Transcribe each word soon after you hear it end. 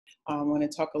I want to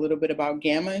talk a little bit about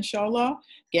GAMA, inshallah.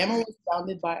 GAMA was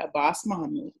founded by Abbas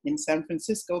Muhammad in San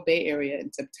Francisco Bay Area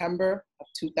in September of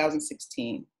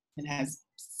 2016 and has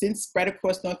since spread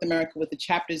across North America with the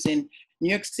chapters in New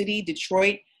York City,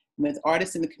 Detroit, and with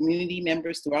artists and the community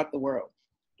members throughout the world.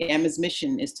 GAMA's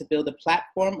mission is to build a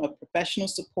platform of professional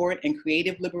support and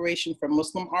creative liberation for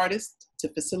Muslim artists to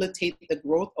facilitate the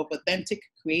growth of authentic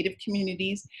creative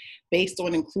communities based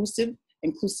on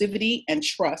inclusivity and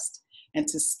trust, and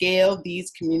to scale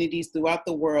these communities throughout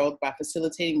the world by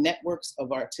facilitating networks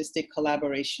of artistic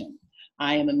collaboration.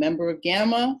 I am a member of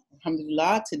GAMA.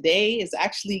 Alhamdulillah, today is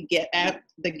actually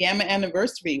the GAMA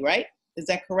anniversary, right? Is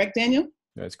that correct, Daniel?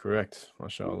 That's correct.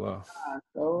 MashaAllah.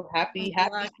 So happy.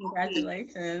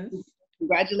 Congratulations.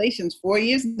 Congratulations, 4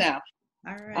 years now.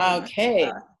 All right.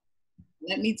 Okay.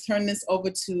 Let me turn this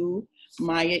over to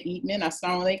Maya Eatman.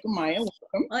 Assalamu alaikum, Maya.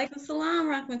 Welcome. Walaikum salam,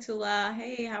 rahmatullah.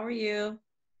 Hey, how are you?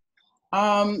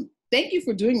 Thank you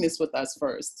for doing this with us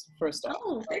first off.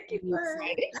 Oh, thank you for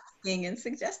asking and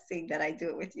suggesting that I do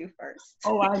it with you first.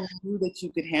 Oh, I knew that you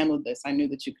could handle this.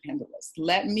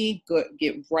 Let me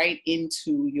get right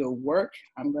into your work.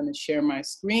 I'm going to share my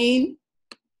screen.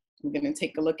 I'm going to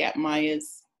take a look at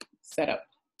Maya's setup.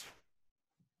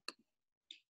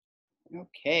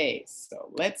 Okay,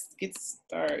 so let's get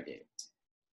started.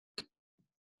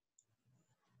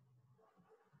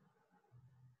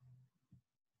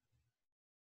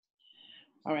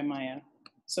 All right, Maya.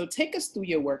 So take us through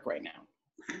your work right now.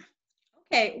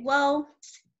 Okay, well.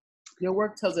 Your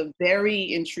work tells a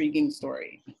very intriguing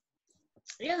story.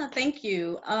 Yeah, thank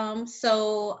you.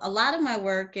 So a lot of my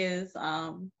work is,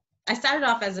 I started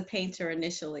off as a painter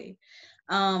initially.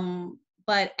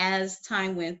 But as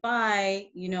time went by,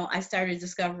 I started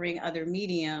discovering other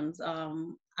mediums.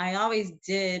 I always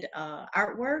did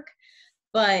artwork.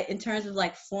 But in terms of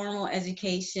like formal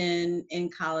education in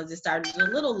college, it started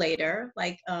a little later.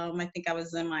 Like I think I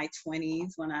was in my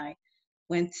 20s when I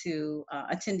went to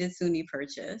attended SUNY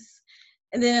Purchase.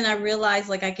 And then I realized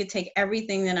like I could take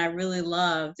everything that I really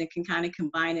loved and can kind of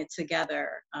combine it together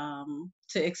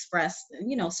to express,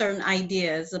 certain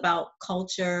ideas about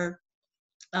culture.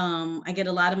 I get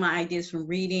a lot of my ideas from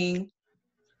reading.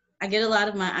 I get a lot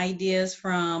of my ideas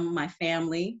from my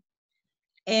family.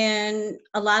 And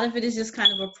a lot of it is just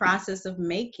kind of a process of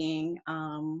making.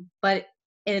 But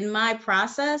in my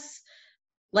process,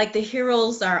 like the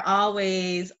heroes are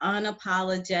always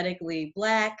unapologetically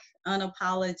Black,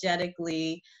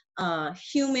 unapologetically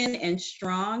human and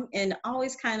strong, and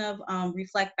always kind of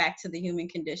reflect back to the human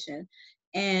condition.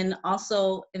 And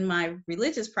also in my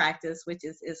religious practice, which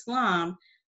is Islam,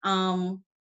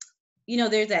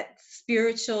 there's that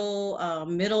spiritual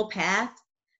middle path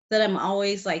that I'm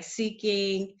always like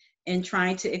seeking and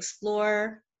trying to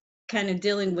explore, kind of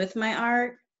dealing with my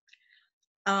art.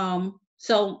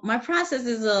 So my process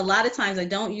is a lot of times I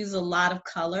don't use a lot of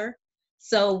color.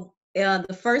 So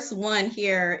the first one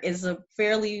here is a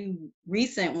fairly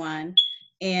recent one.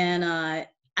 And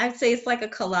I'd say it's like a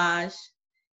collage.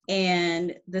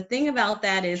 And the thing about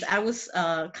that is I was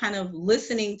kind of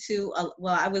listening to,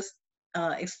 I was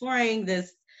exploring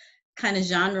this kind of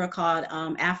genre called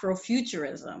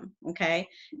Afrofuturism, okay?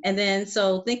 And then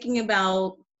so thinking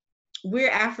about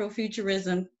where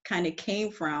Afrofuturism kind of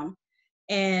came from,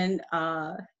 and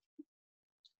I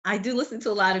do listen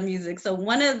to a lot of music. So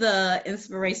one of the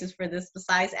inspirations for this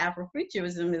besides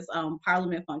Afrofuturism is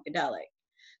Parliament Funkadelic.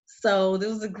 So there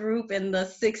was a group in the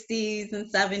 60s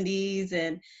and 70s,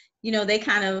 and they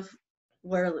kind of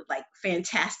were like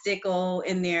fantastical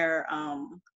in their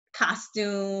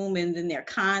costume and then their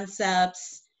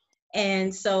concepts.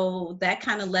 And so that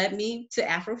kind of led me to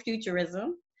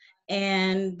Afrofuturism.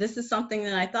 And this is something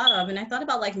that I thought of, and I thought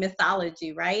about like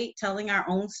mythology, right? Telling our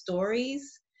own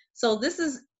stories. So this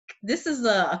is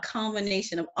a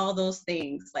combination of all those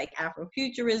things, like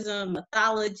Afrofuturism,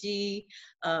 mythology,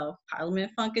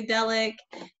 Parliament Funkadelic,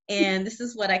 and this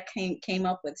is what I came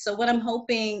up with. So what I'm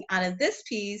hoping out of this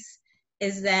piece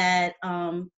is that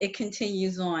it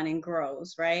continues on and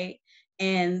grows, right?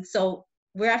 And so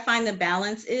where I find the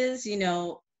balance is,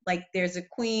 like there's a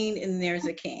queen and there's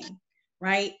a king,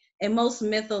 right? In most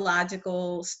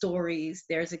mythological stories,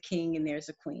 there's a king and there's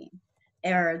a queen,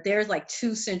 or there's like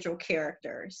two central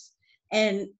characters.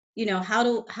 And how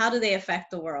do they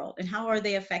affect the world, and how are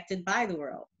they affected by the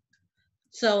world?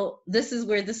 So this is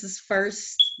where this is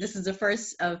the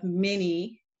first of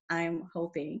many, I'm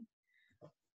hoping.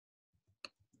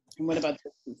 And what about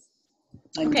this piece?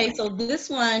 Okay, so this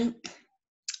one,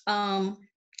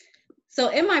 so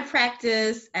in my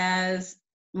practice, as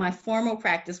my formal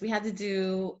practice, we had to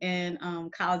do in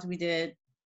college, we did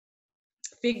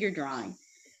figure drawing.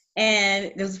 And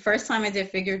it was the first time I did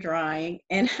figure drawing.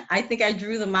 And I think I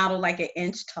drew the model like an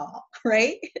inch tall,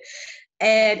 right?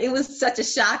 And it was such a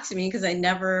shock to me because I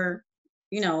never,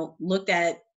 looked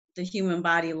at the human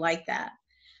body like that.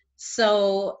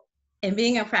 So, and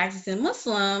being a practicing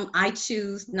Muslim, I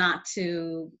choose not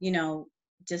to,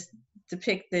 just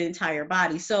depict the entire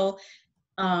body. So,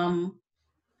 I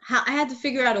had to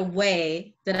figure out a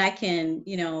way that I can,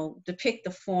 depict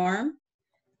the form.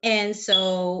 And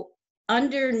so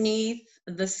underneath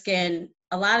the skin,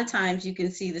 a lot of times you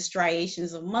can see the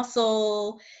striations of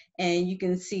muscle and you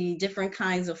can see different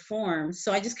kinds of forms.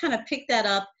 So I just kind of picked that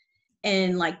up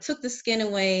and like took the skin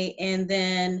away and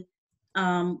then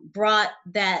brought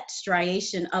that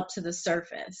striation up to the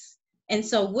surface. And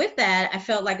so with that, I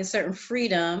felt like a certain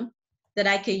freedom that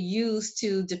I could use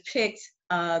to depict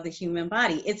the human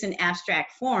body. It's an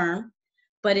abstract form,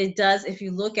 but it does, if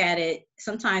you look at it,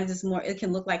 sometimes it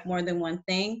can look like more than one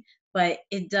thing, but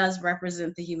it does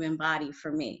represent the human body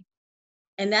for me.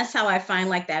 And that's how I find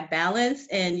like that balance.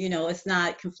 And, it's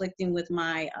not conflicting with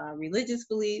my religious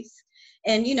beliefs.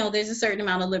 And, there's a certain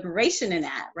amount of liberation in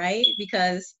that, right?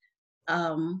 Because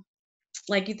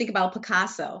like you think about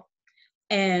Picasso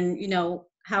and,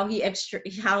 how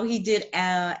he did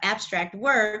abstract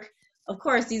work. Of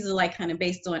course, these are like kind of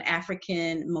based on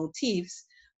African motifs,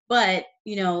 but,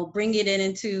 bring it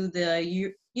into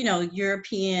the,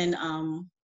 European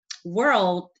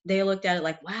world, they looked at it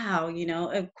like, wow,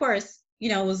 of course,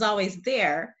 it was always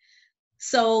there.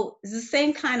 So it's the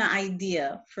same kind of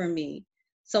idea for me.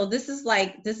 So this is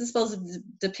supposed to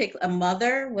depict a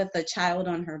mother with a child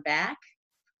on her back.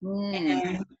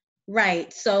 And,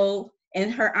 right. So,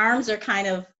 and her arms are kind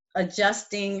of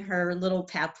adjusting her little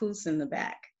papoose in the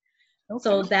back. Okay.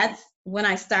 So that's when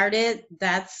I started,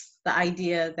 that's the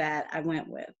idea that I went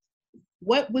with.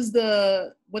 What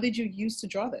did you use to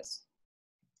draw this?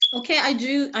 Okay,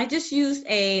 I just used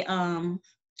a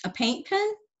paint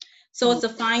pen. So it's a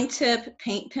fine tip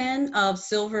paint pen of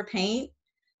silver paint.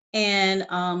 And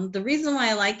the reason why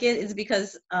I like it is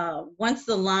because once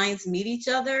the lines meet each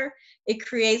other, it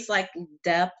creates like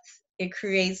depth. It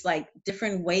creates like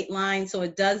different weight lines. So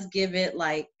it does give it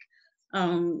like,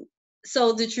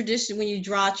 so the tradition, when you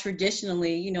draw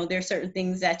traditionally, there are certain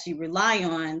things that you rely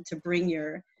on to bring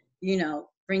your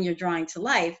drawing to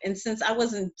life. And since I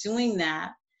wasn't doing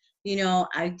that,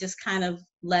 I just kind of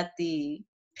let the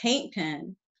paint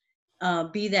pen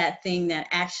be that thing that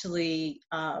actually,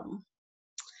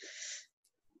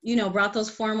 brought those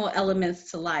formal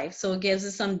elements to life. So it gives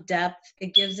it some depth.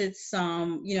 It gives it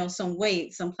some, some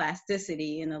weight, some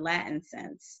plasticity in the Latin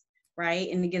sense, right?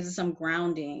 And it gives it some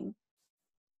grounding.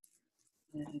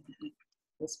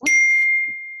 This one?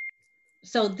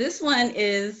 So this one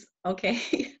is,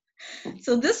 okay.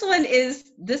 So this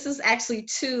is actually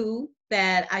two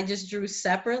that I just drew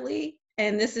separately.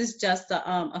 And this is just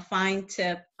a fine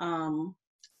tip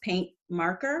paint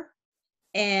marker.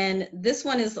 And this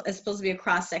one is supposed to be a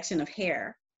cross section of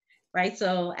hair, right?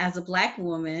 So as a Black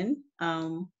woman,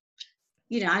 I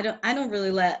don't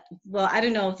really I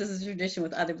don't know if this is a tradition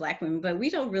with other Black women, but we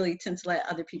don't really tend to let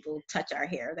other people touch our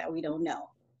hair that we don't know.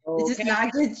 Okay. It's just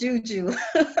not good juju.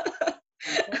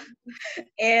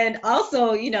 And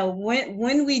also,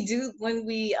 when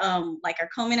we like are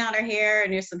combing out our hair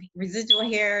and there's some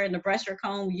residual hair in the brush or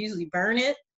comb, we usually burn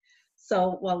it.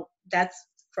 So, well, that's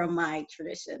from my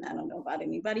tradition. I don't know about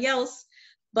anybody else,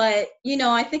 but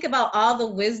I think about all the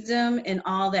wisdom and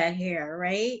all that hair,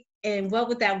 right? And what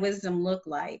would that wisdom look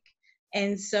like?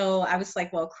 And so I was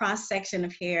like, well, cross section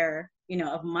of hair,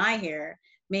 of my hair,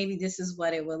 maybe this is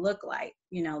what it would look like.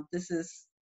 This is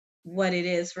what it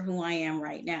is for who I am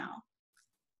right now.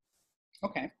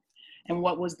 Okay. And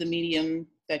what was the medium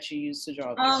that you used to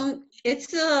draw this?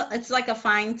 It's like a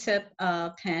fine tip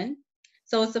pen.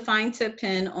 So it's a fine tip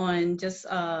pen on just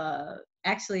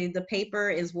actually the paper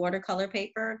is watercolor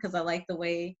paper because I like the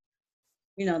way,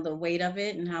 the weight of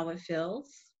it and how it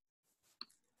feels.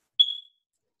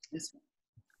 This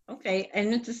one. Okay,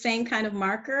 and it's the same kind of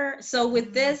marker. So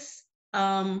with this,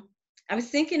 I was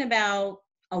thinking about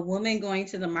a woman going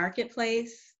to the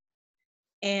marketplace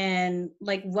and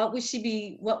like what would she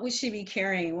be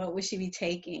carrying? What would she be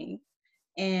taking?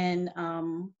 And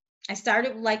I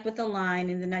started like with a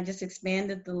line and then I just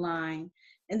expanded the line.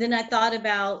 And then I thought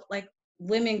about like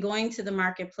women going to the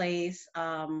marketplace.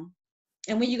 And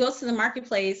when you go to the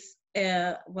marketplace,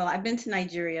 well, I've been to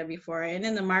Nigeria before, and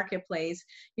in the marketplace,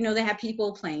 they have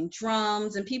people playing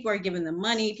drums and people are giving them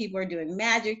money, people are doing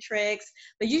magic tricks,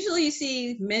 but usually you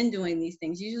see men doing these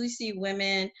things. You usually see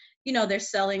women, they're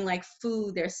selling like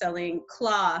food, they're selling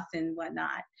cloth and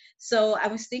whatnot. So I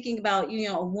was thinking about,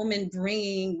 a woman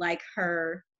bringing like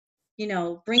her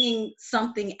bringing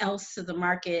something else to the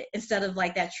market instead of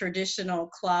like that traditional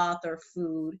cloth or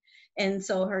food. And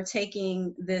so her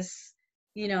taking this,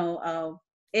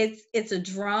 it's a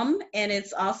drum and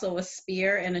it's also a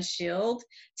spear and a shield,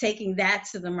 taking that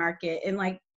to the market. And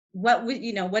like, what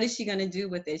is she going to do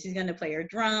with it? She's going to play her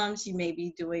drums. She may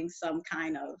be doing some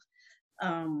kind of,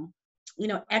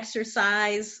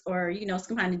 exercise or,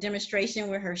 some kind of demonstration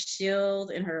with her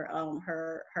shield and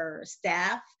her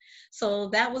staff. So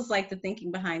that was like the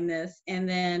thinking behind this. And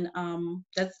then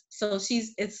it's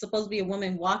supposed to be a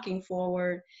woman walking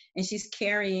forward and she's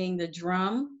carrying the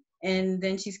drum and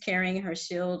then she's carrying her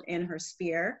shield and her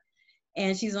spear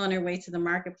and she's on her way to the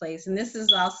marketplace. And this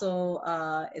is also,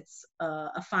 it's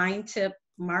a fine tip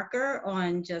marker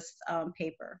on just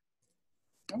paper.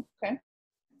 Okay.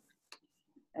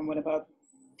 And what about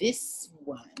this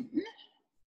one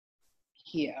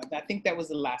here? I think that was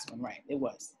the last one, right? It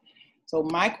was. So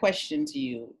my question to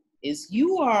you is,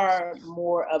 you are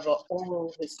more of an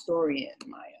oral historian,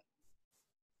 Maya.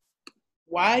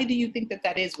 Why do you think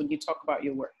that is when you talk about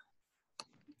your work?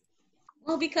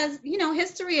 Well, because,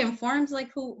 history informs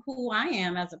like who I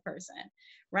am as a person,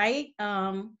 right?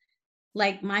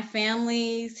 Like my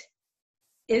family's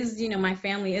my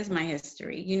family is my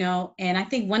history, and I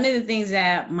think one of the things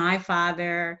that my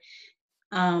father,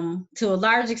 to a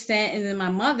large extent, and then my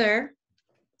mother,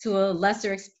 to a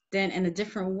lesser extent in a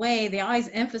different way, they always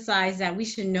emphasize that we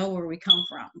should know where we come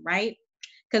from, right?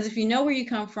 Because if you know where you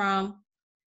come from,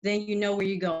 then you know where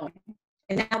you're going.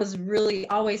 And that was really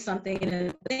always something. And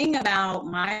the thing about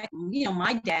my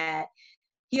dad,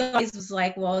 he always was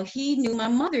like, well, he knew my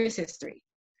mother's history,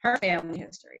 her family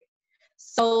history.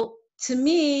 So to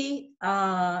me,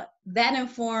 that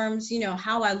informs,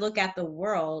 how I look at the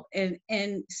world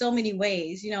in so many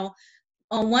ways.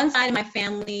 On one side of my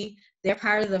family, they're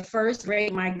part of the first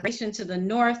great migration to the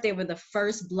North. They were the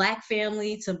first Black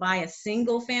family to buy a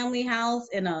single family house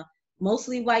in a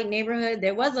mostly white neighborhood.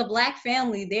 There was a Black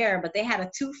family there, but they had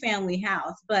a 2-family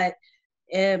house. But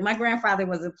my grandfather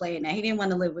wasn't playing that. He didn't want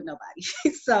to live with nobody.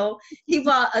 So he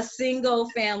bought a single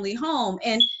family home.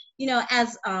 And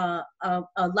as a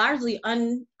largely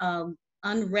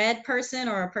unread person,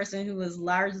 or a person who was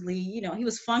largely, he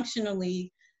was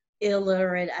functionally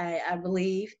illiterate, I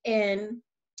believe, and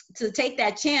to take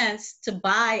that chance to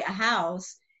buy a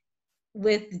house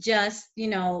with just,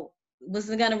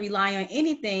 wasn't going to rely on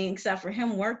anything except for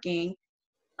him working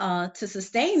to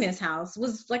sustain this house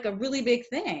was like a really big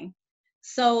thing.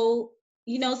 So,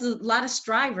 it's a lot of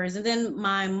strivers. And then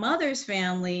my mother's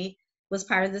family was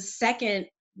part of the second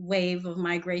wave of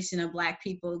migration of Black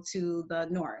people to the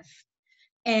North.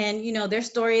 And, their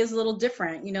story is a little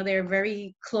different. They're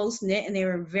very close knit and they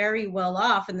were very well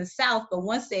off in the South. But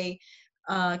once they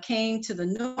came to the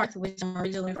North, which I'm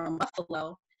originally from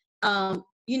Buffalo,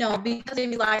 because they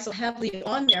rely so heavily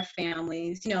on their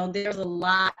families, there's a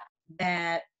lot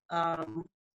that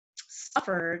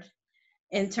suffered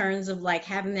in terms of like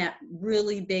having that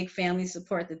really big family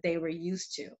support that they were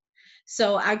used to.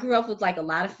 So I grew up with like a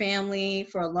lot of family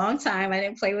for a long time. I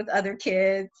didn't play with other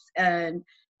kids, and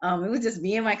it was just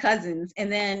me and my cousins.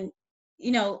 And then,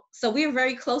 so we were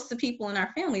very close to people in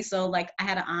our family. So like I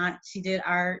had an aunt, she did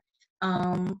art.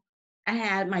 I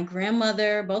had my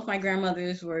grandmother, both my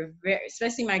grandmothers were very,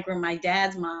 especially my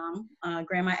dad's mom,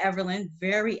 Grandma Evelyn,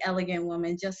 very elegant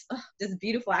woman, just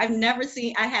beautiful. I had never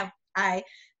seen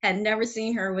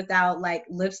her without like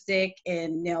lipstick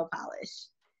and nail polish.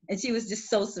 And she was just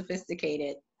so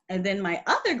sophisticated. And then my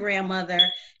other grandmother,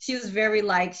 she was very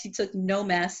like, she took no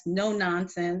mess, no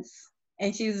nonsense.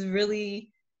 And she was really,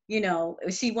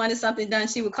 if she wanted something done,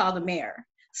 she would call the mayor.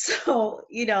 So,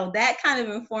 that kind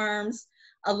of informs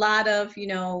a lot of,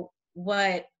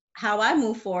 how I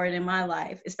move forward in my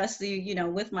life, especially,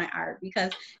 with my art,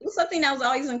 because it was something that was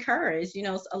always encouraged.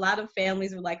 A lot of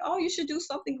families were like, oh, you should do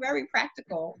something very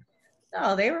practical.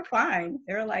 No, they were fine.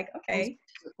 They were like, okay.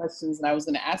 The questions that I was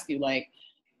going to ask you, like,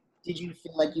 did you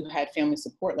feel like you had family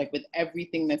support, like with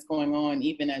everything that's going on,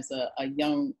 even as a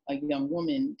young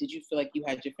woman? Did you feel like you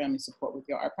had your family support with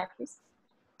your art practice?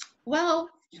 Well,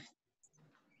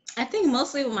 I think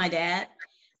mostly with my dad.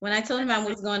 When I told him I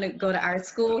was going to go to art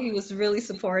school, he was really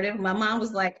supportive. My mom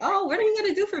was like, oh, what are you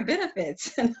going to do for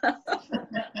benefits? So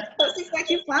she's like,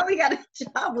 you finally got a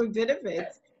job with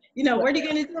benefits. What are you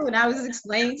going to do? And I was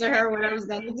explaining to her what I was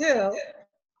going to do.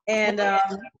 And,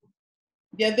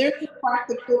 yeah, there's a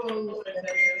practical,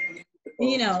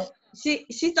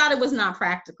 she thought it was not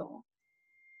practical.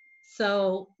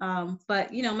 So,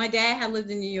 but, my dad had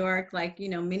lived in New York, like,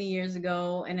 many years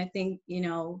ago. And I think,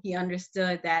 he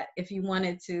understood that if you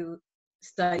wanted to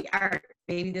study art,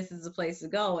 maybe this is the place to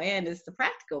go. And it's the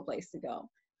practical place to go.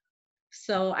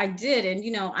 So I did,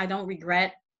 and I don't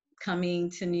regret coming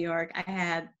to New York. I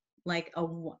had like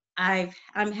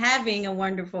I'm having a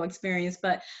wonderful experience,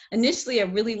 but initially a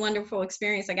really wonderful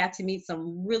experience. I got to meet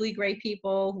some really great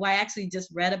people who I actually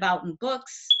just read about in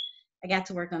books. I got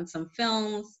to work on some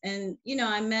films, and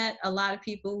I met a lot of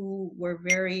people who were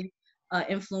very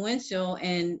influential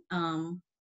in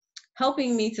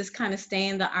helping me to kind of stay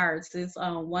in the arts. There's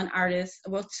one artist,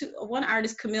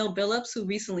 Camille Billups, who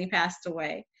recently passed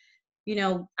away.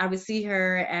 I would see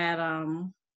her at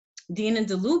Dina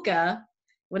DeLuca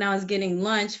when I was getting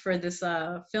lunch for this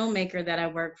filmmaker that I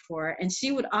worked for, and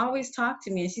she would always talk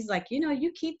to me, and she's like,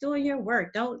 you keep doing your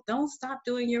work. Don't stop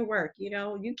doing your work.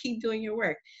 You keep doing your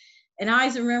work. And I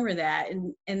always remember that.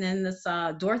 And then this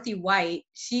Dorothy White,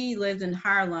 she lived in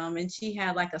Harlem, and she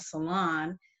had like a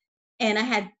salon, and I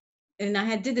had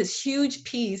did this huge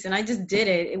piece, and I just did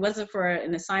it. It wasn't for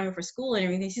an assignment for school and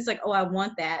everything. She's like, oh, I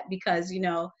want that because,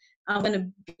 I'm going to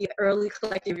be an early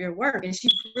collector of your work. And she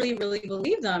really, really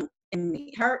believed in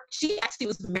me. She actually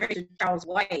was married to Charles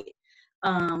White.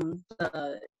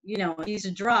 He used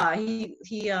to draw. He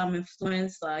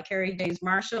influenced Carrie James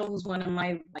Marshall, who's one of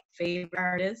my favorite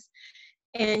artists.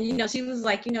 And she was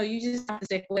like, you just have to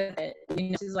stick with it.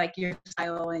 She's like, your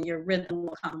style and your rhythm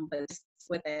will come, but just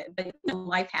with it. But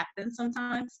life happens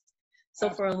sometimes. So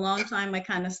for a long time, I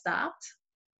kind of stopped.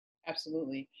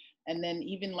 Absolutely. And then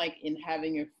even in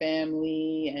having your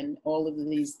family and all of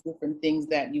these different things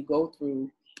that you go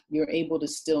through, you're able to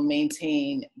still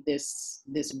maintain this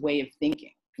way of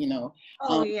thinking.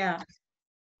 Oh yeah.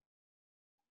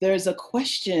 There's a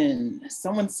question.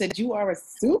 Someone said you are a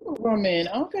superwoman.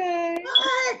 Okay.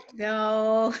 What?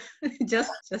 No,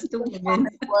 just a woman.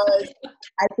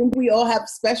 I think we all have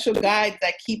special guides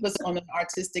that keep us on an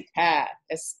artistic path,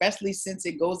 especially since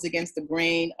it goes against the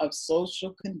grain of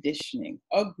social conditioning.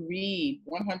 Agreed.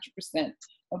 100%.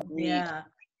 Agreed. Yeah.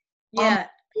 I have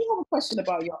a question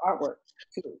about your artwork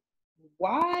too.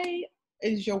 Why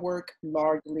is your work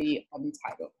largely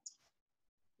untitled?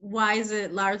 Why is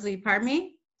it largely, pardon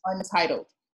me? Untitled.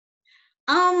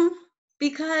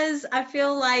 Because I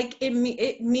feel like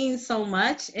it means so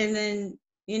much, and then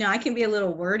I can be a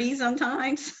little wordy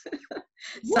sometimes.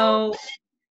 So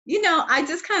I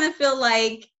just kind of feel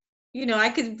like I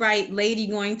could write "Lady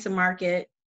Going to Market,"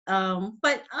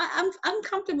 but I'm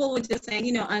comfortable with just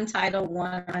saying Untitled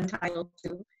 1, Untitled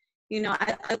 2.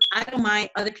 I don't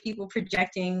mind other people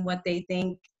projecting what they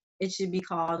think it should be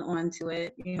called onto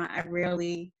it. I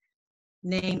rarely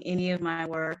name any of my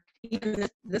work. Even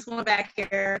this one back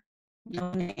here,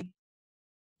 no name.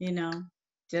 And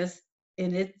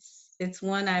it's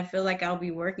one I feel like I'll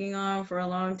be working on for a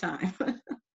long time.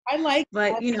 I like,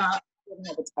 but I don't have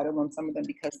a title on some of them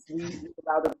because we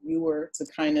allow the viewer to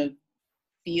kind of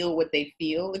feel what they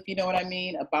feel, if you know what I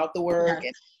mean, about the work,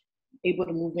 and able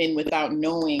to move in without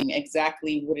knowing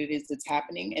exactly what it is that's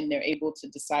happening, and they're able to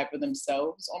decide for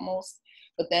themselves almost.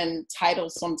 But then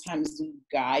titles sometimes do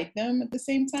guide them at the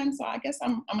same time. So I guess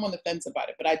I'm on the fence about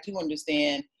it, but I do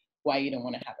understand why you don't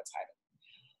want to have a title.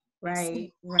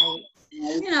 Right.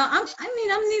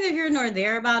 I'm neither here nor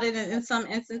there about it in some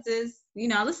instances.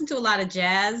 I listen to a lot of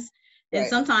jazz, and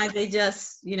sometimes they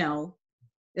just,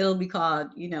 it'll be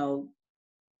called,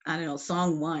 I don't know,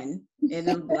 song 1, and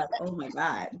it'll be like, oh my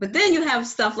God. But then you have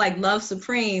stuff like Love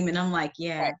Supreme, and I'm like,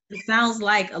 it sounds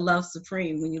like a Love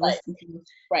Supreme when you listen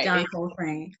to John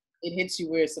Coltrane. It hits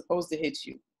you where it's supposed to hit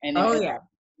you, and it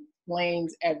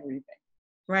explains everything.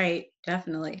 Right,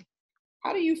 definitely.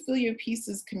 How do you feel your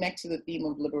pieces connect to the theme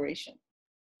of liberation?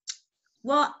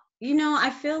 Well, I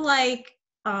feel like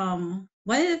one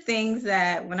of the things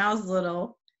that when I was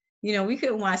little, we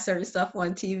couldn't watch certain stuff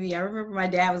on TV. I remember my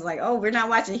dad was like, oh, we're not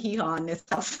watching Hee Haw in this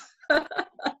house.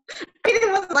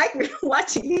 It wasn't like we were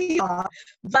watching Hee Haw,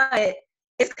 but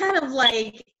it's kind of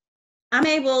like I'm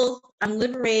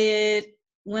liberated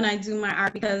when I do my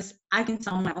art because I can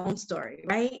tell my own story,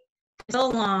 right? So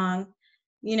long,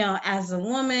 as a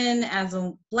woman, as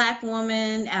a Black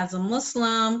woman, as a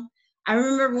Muslim. I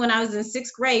remember when I was in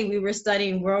 6th grade, we were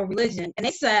studying world religion, and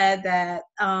they said that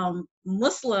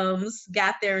Muslims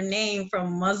got their name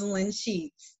from muslin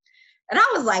sheets. And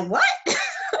I was like, what?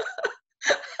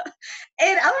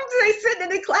 And I was sitting in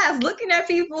the class looking at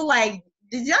people like,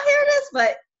 did y'all hear this?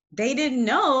 But they didn't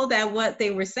know that what they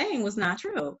were saying was not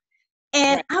true.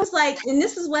 And I was like, and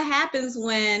this is what happens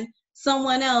when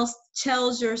someone else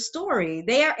tells your story.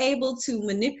 They are able to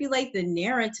manipulate the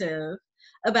narrative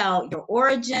about your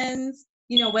origins,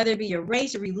 whether it be your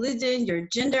race, your religion, your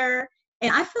gender.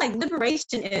 And I feel like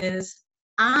liberation is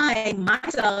I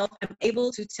myself am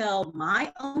able to tell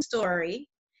my own story,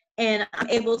 and I'm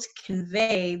able to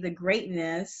convey the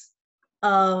greatness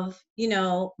of,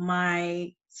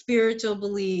 my spiritual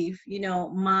belief,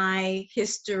 my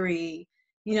history,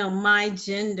 my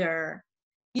gender,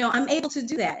 I'm able to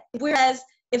do that. Whereas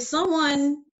if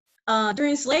someone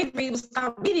during slavery was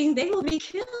start reading, they will be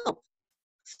killed.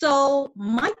 So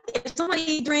if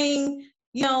somebody during,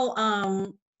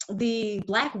 the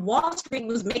Black Wall Street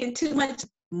was making too much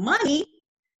money,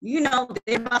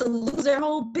 they're about to lose their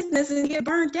whole business and get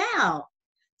burnt out.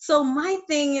 So my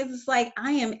thing is like,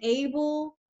 I am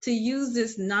able to use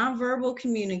this nonverbal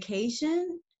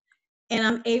communication, and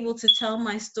I'm able to tell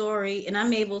my story, and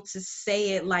I'm able to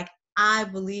say it like I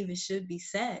believe it should be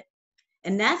said.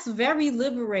 And that's very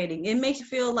liberating. It makes you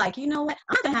feel like, you know what,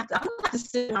 I'm gonna have to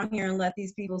sit down here and let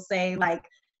these people say, like,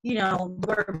 the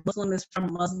word Muslim is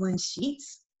from muslin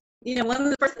sheets. One of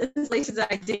the first installations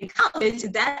that I did in college,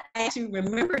 that I actually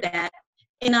remember that.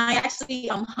 And I actually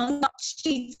hung up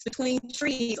sheets between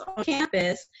trees on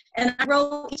campus, and I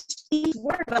wrote each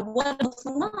word about what a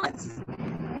Muslim was.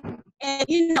 And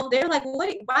they're like,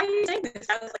 why are you saying this?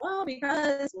 I was like, well,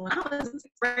 because when I was in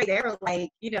sixth grade, they were like,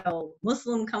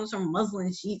 Muslim comes from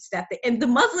muslin sheets and the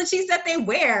muslin sheets that they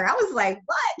wear. I was like,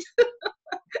 what?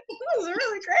 It was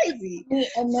really crazy.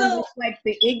 And then it's like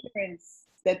the ignorance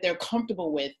that they're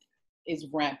comfortable with is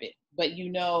rampant. But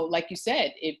like you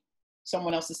said, if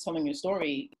someone else is telling your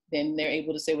story, then they're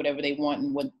able to say whatever they want,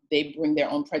 and what they bring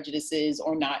their own prejudices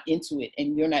or not into it,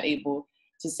 and you're not able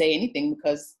to say anything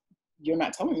because you're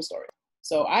not telling the story.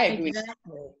 So I agree.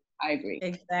 Exactly. I agree.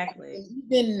 Exactly. And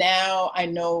even now, I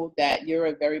know that you're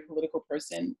a very political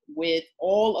person. With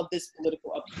all of this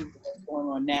political upheaval that's going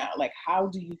on now, like, how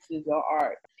do you feel your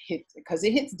art hits? Because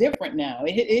it hits different now.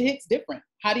 It hits different.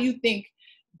 How do you think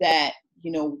that,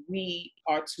 we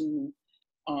are to,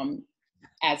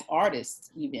 as artists,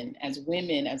 even as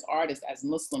women, as artists, as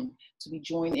Muslim, to be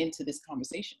joined into this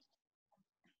conversation?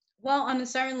 Well, on a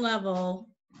certain level,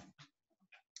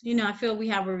 I feel we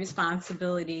have a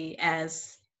responsibility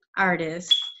as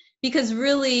artists, because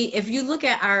really, if you look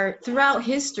at art throughout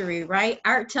history, right,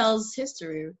 art tells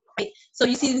history, right? So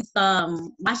you see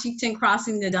Washington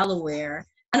crossing the Delaware.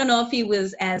 I don't know if he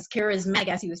was as charismatic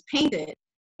as he was painted,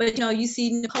 but you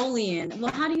see Napoleon.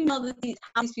 Well, how do you know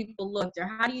how these people looked, or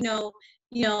how do you know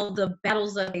the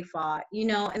battles that they fought, and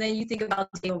then you think about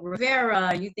Diego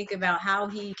Rivera, you think about how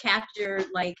he captured,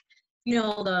 like,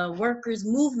 the workers'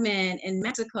 movement in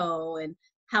Mexico, and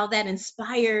how that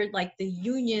inspired, like, the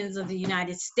unions of the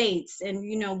United States. And,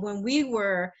 when we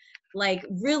were, like,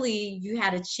 really, you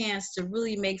had a chance to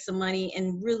really make some money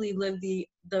and really live the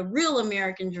real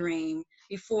American dream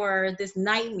before this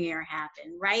nightmare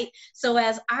happened, right? So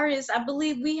as artists, I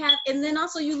believe we have, and then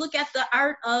also you look at the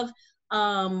art of,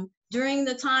 during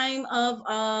the time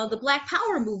of the Black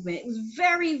Power movement. It was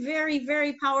very, very,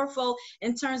 very powerful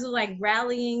in terms of, like,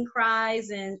 rallying cries,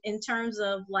 and in terms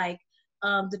of, like,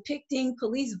 depicting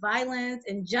police violence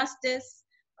and justice,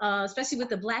 especially with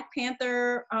the Black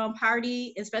Panther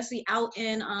Party, especially out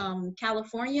in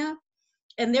California.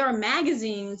 And there are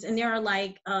magazines, and there are,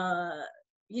 like,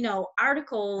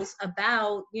 articles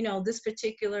about, this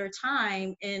particular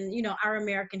time in, our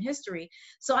American history.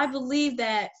 So I believe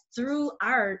that through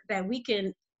art that we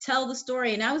can tell the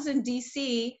story. And I was in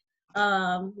DC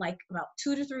like about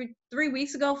 2 to 3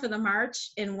 weeks ago for the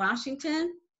march in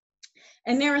Washington.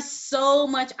 And there is so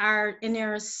much art, and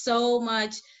there is so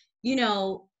much,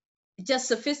 just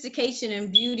sophistication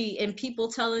and beauty, and people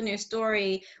telling their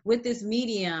story with this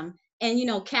medium,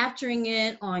 and capturing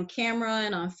it on camera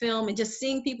and on film, and just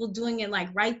seeing people doing it, like,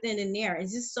 right then and there.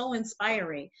 It's just so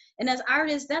inspiring. And as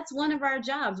artists, that's one of our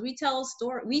jobs. We tell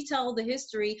the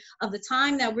history of the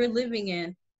time that we're living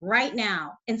in right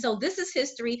now. And so this is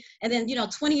history. And then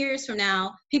 20 years from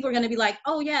now, people are going to be like,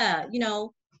 oh yeah,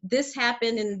 this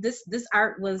happened, and this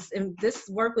art was, and this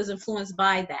work was influenced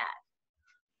by that.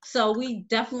 So we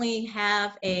definitely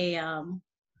have a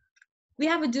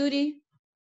duty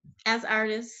as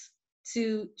artists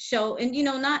to show, and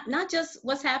not just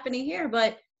what's happening here,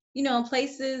 but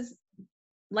places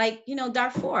like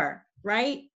Darfur,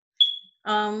 right?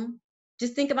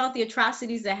 Just think about the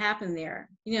atrocities that happen there.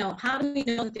 How do we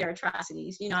know that there are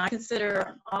atrocities? I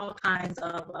consider all kinds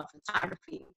of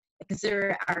photography. I consider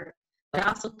it art, but I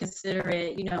also consider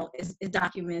it, is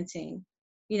documenting,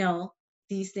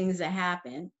 these things that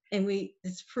happen, and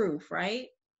it's proof, right?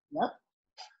 Yep.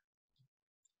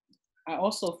 I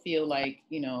also feel like,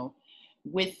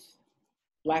 with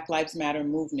Black Lives Matter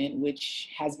movement, which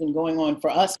has been going on for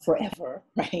us forever,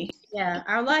 right? Yeah,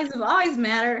 our lives have always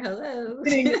mattered. Hello.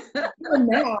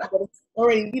 Now, but it's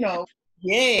already,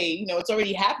 yay, it's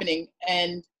already happening.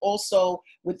 And also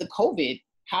with the COVID,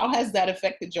 how has that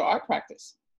affected your art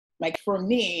practice? like for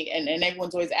me, and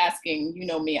everyone's always asking, you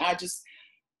know me,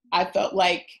 I felt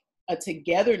like a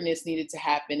togetherness needed to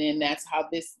happen, and that's how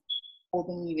this whole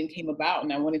thing even came about.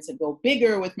 And I wanted to go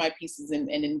bigger with my pieces and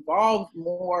involve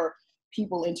more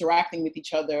people interacting with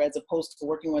each other as opposed to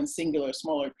working on singular,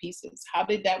 smaller pieces. How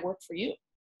did that work for you?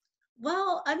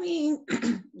 Well, I mean,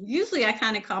 usually I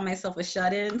kind of call myself a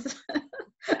shut-in,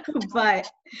 but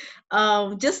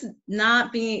just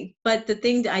not being, but the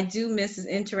thing that I do miss is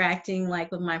interacting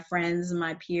like with my friends and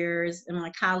my peers and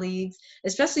my colleagues,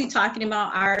 especially talking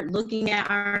about art, looking at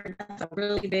art. That's a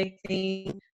really big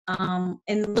thing.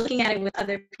 And looking at it with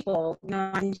other people. You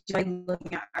know, I enjoy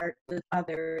looking at art with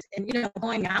others, and you know,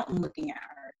 going out and looking at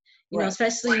art. You know, Right.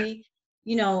 especially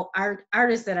you know,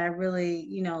 artists that I really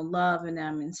you know love and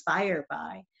I'm inspired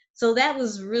by. So that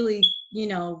was really you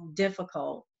know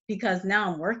difficult because now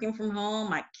I'm working from home.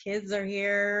 My kids are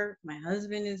here. My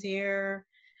husband is here.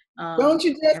 Don't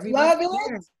you just Everybody's love it?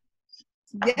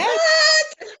 here.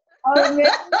 Yes. Amazing.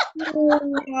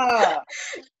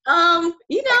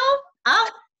 You know,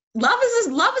 love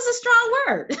is a strong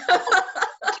word.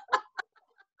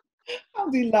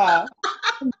 Alhamdulillah.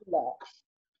 Alhamdulillah.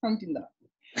 Alhamdulillah.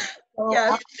 So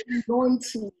Yes. I'm going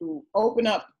to open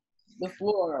up the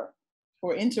floor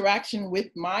for interaction with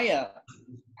Maya.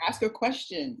 Ask her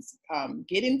questions.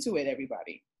 Get into it,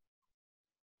 everybody.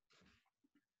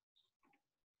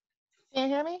 Can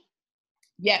you hear me?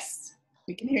 Yes,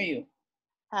 we can hear you.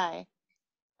 Hi.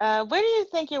 Where do you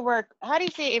think your work, how do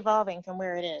you see it evolving from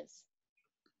where it is?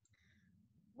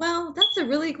 Well, that's a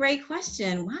really great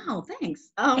question. Wow,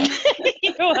 thanks.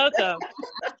 You're welcome.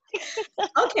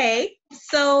 Okay,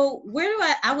 so where do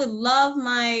I would love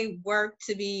my work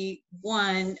to be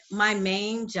one, my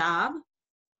main job.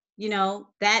 You know,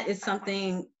 that is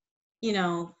something, you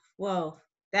know, whoa,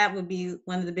 that would be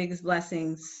one of the biggest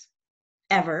blessings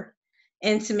ever.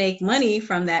 And to make money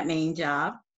from that main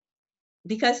job,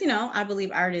 because, you know, I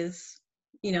believe art is,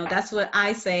 you know, that's what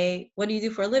I say. What do you do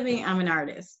for a living? I'm an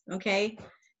artist. Okay.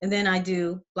 And then I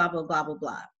do blah, blah, blah, blah,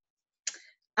 blah.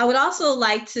 I would also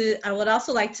like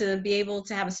to be able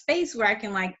to have a space where I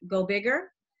can like go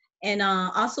bigger and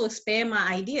also expand my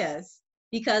ideas,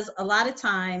 because a lot of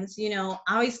times, you know,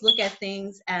 I always look at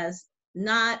things as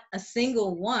not a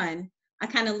single one. I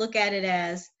kind of look at it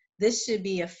as this should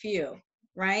be a few,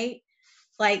 right?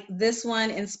 Like this one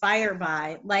inspired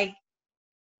by, like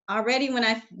already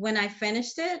when I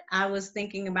finished it, I was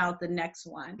thinking about the next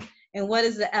one and what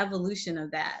is the evolution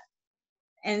of that.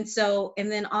 And so,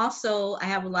 and then also I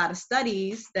have a lot of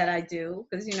studies that I do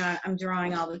because, you know, I'm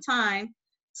drawing all the time.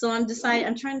 So I'm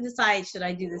trying to decide, should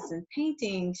I do this in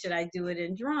painting? Should I do it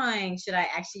in drawing? Should I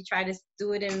actually try to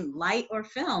do it in light or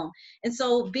film? And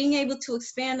so being able to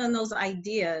expand on those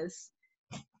ideas,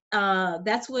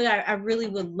 that's what I really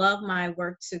would love my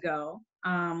work to go.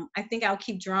 I think I'll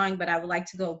keep drawing, but I would like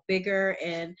to go bigger.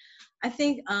 And I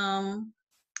think,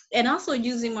 and also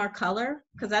using more color,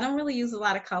 because I don't really use a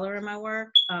lot of color in my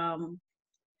work.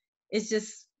 It's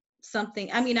just something,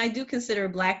 I mean, I do consider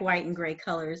black, white, and gray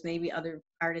colors. Maybe other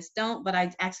artists don't, but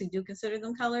I actually do consider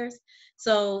them colors.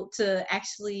 So to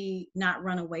actually not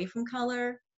run away from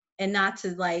color and not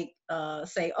to like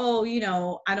say, oh, you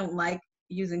know, I don't like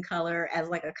using color as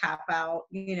like a cop out,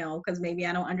 you know, because maybe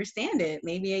I don't understand it.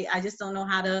 Maybe I just don't know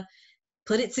how to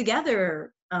put it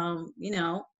together, you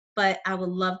know, but I would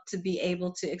love to be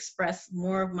able to express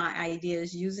more of my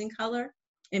ideas using color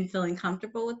and feeling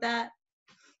comfortable with that.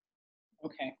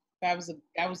 Okay, that was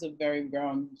a very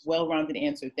well-rounded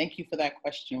answer. Thank you for that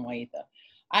question, Waida.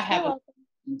 I have a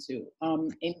question too.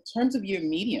 In terms of your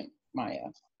medium, Maya,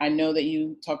 I know that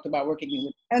you talked about working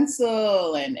with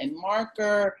pencil and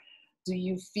marker. Do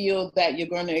you feel that you're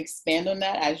going to expand on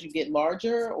that as you get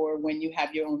larger, or when you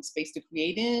have your own space to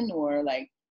create in, or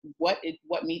like what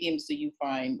mediums do you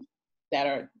find that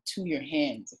are to your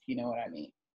hands, if you know what I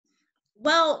mean?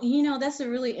 Well, you know, that's a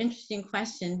really interesting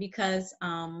question because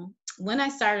when I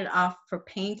started off for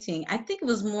painting, I think it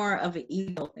was more of an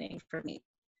ego thing for me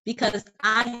because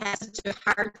I had such a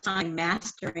hard time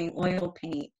mastering oil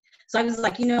paint. So I was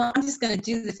like, you know, I'm just going to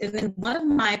do this. And then one of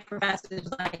my professors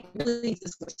was like, really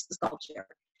just switch to sculpture.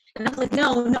 And I was like,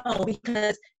 no,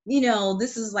 because, you know,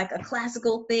 this is like a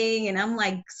classical thing. And I'm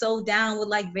like so down with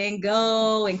like Van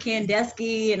Gogh and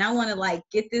Kandinsky. And I want to like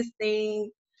get this thing.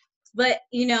 But,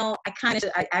 you know,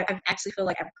 I actually feel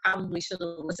like I probably should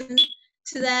have listened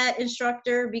to that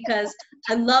instructor because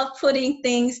I love putting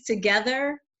things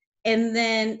together and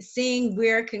then seeing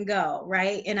where it can go,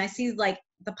 right? And I see like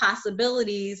the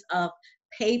possibilities of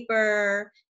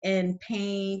paper and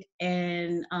paint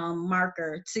and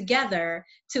marker together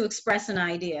to express an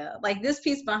idea. Like this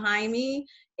piece behind me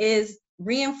is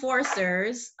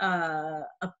reinforcers,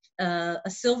 a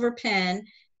silver pen,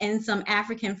 and some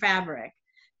African fabric.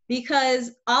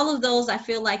 Because all of those, I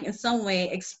feel like in some way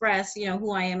express, you know,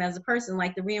 who I am as a person.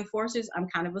 Like the reinforcers, I'm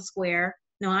kind of a square.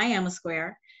 No, I am a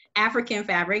square. African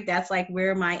fabric, that's like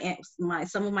where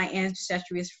some of my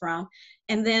ancestry is from.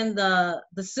 And then the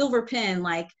silver pen,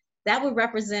 like that would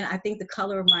represent, I think the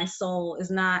color of my soul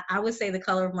is not, I would say the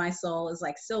color of my soul is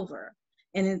like silver.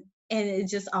 And it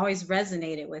just always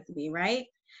resonated with me, right?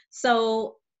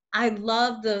 So I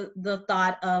love the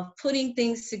thought of putting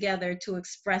things together to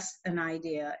express an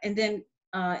idea, and then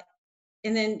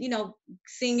you know,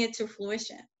 seeing it to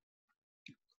fruition.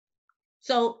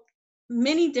 So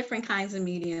many different kinds of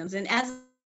mediums, and as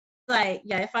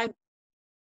if I,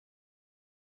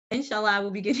 inshallah, I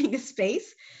will be getting a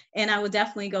space, and I will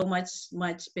definitely go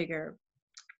much bigger.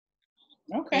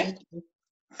 Okay.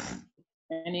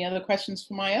 Any other questions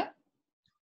for Maya?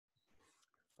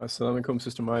 Assalamu alaikum,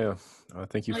 Sister Maya.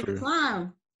 Thank you for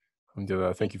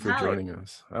alhamdulillah, thank you for joining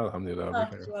us. Alhamdulillah.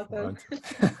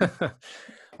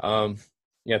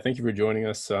 Yeah, thank you for joining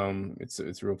us. It's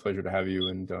a real pleasure to have you.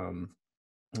 And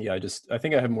yeah, I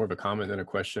think I have more of a comment than a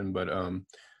question, but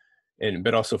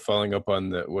also following up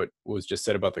on what was just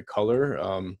said about the color.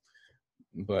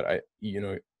 But I, you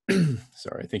know,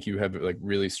 sorry, I think you have like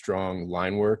really strong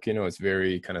line work. You know, it's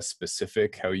very kind of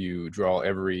specific how you draw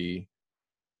every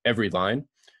line.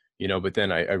 You know, but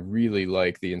then I really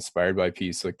like the inspired by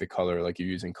piece, like the color, like you're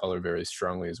using color very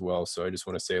strongly as well. So I just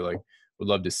want to say, like, would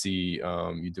love to see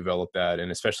you develop that,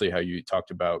 and especially how you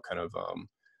talked about kind of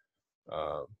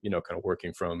you know, kind of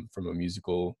working from a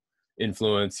musical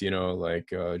influence, you know,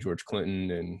 like George Clinton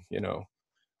and, you know,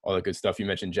 all that good stuff. You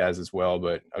mentioned jazz as well,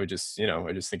 but I would just, you know,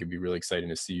 I just think it'd be really exciting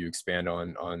to see you expand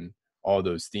on all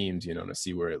those themes, you know, to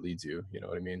see where it leads you, you know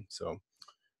what I mean? So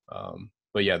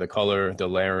but yeah, the color, the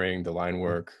layering, the line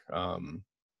work,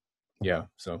 yeah,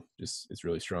 so just it's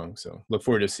really strong. So look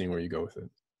forward to seeing where you go with it.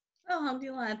 Oh,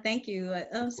 alhamdulillah, thank you.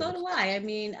 So do I. I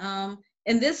mean,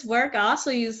 in this work, I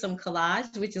also use some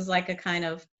collage, which is like a kind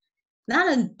of,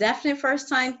 not a definite first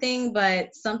time thing,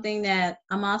 but something that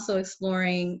I'm also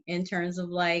exploring in terms of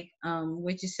like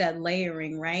what you said,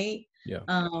 layering, right? Yeah.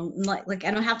 Like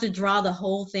I don't have to draw the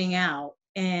whole thing out.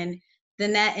 And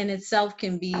then that in itself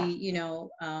can be, you know,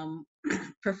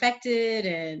 perfected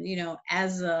and, you know,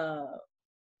 as a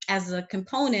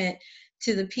component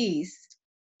to the piece,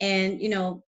 and, you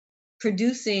know,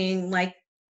 producing like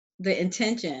the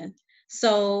intention.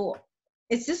 So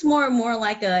it's just more and more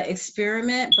like a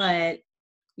experiment, but,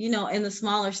 you know, in the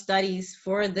smaller studies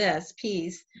for this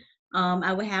piece,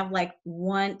 I would have like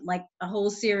a whole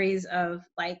series of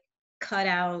like cut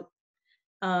out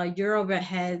Yoruba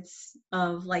heads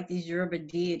of like these Yoruba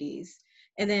deities,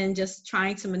 and then just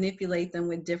trying to manipulate them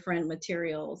with different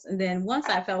materials. And then once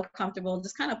I felt comfortable,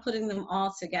 just kind of putting them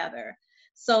all together.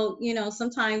 So, you know,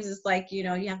 sometimes it's like, you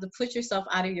know, you have to put yourself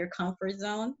out of your comfort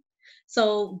zone.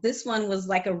 So this one was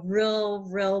like a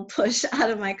real push out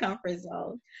of my comfort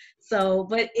zone. So,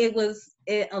 but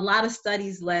a lot of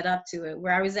studies led up to it,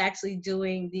 where I was actually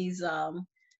doing these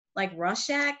like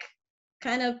Rorschach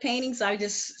kind of painting. So I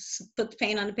just put the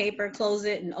paint on the paper, close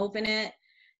it, and open it.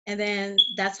 And then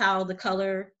that's how the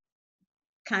color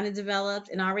kind of developed,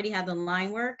 and I already had the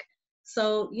line work.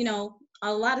 So, you know,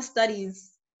 a lot of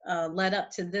studies led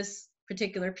up to this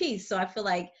particular piece. So I feel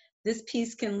like this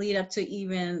piece can lead up to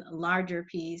even a larger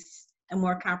piece, a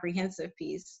more comprehensive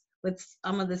piece with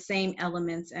some of the same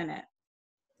elements in it.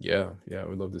 Yeah, I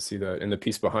would love to see that. And the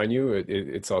piece behind you,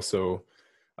 it's also,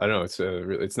 I don't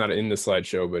know, it's not in the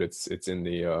slideshow, but it's in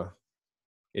the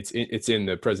it's in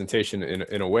the presentation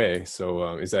in a way.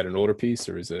 So is that an older piece,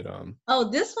 or is it Oh,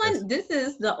 this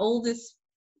is the oldest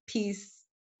piece.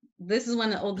 This is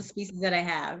one of the oldest pieces that I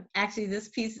have. Actually, this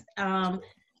piece,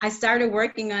 I started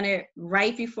working on it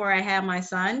right before I had my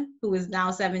son, who is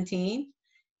now 17.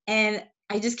 And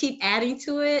I just keep adding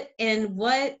to it. And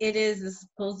what it is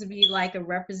supposed to be like a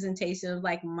representation of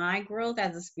like my growth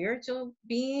as a spiritual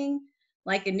being.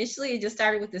 Like initially it just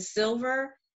started with the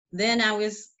silver. Then I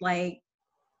was like,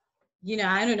 you know,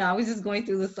 I don't know, I was just going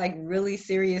through this like really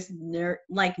serious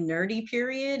nerdy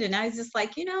period. And I was just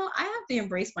like, you know, I have to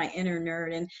embrace my inner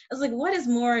nerd. And I was like, what is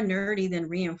more nerdy than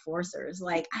reinforcers?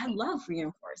 Like, I love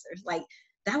reinforcers. Like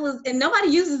that was, and nobody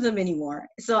uses them anymore.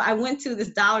 So I went to this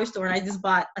dollar store and I just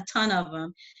bought a ton of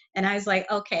them. And I was like,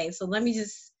 okay, so let me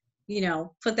just, you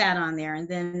know, put that on there. And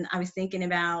then I was thinking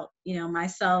about, you know,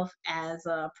 myself as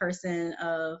a person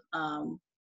of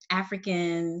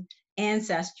African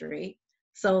ancestry.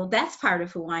 So that's part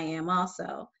of who I am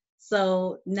also.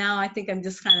 So now I think I'm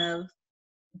just kind of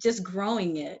just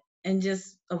growing it and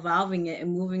just evolving it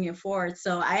and moving it forward.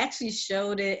 So I actually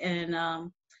showed it in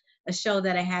a show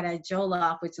that I had at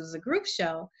Jollof, which was a group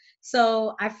show.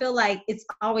 So I feel like it's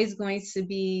always going to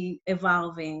be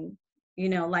evolving. You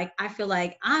know, like I feel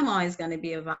like I'm always going to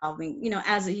be evolving, you know,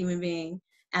 as a human being,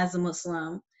 as a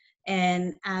Muslim,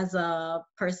 and as a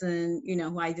person, you know,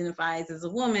 who identifies as a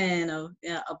woman, a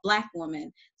Black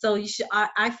woman. So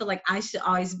I feel like I should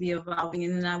always be evolving,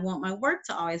 and then I want my work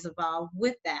to always evolve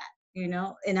with that, you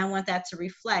know, and I want that to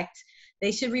reflect.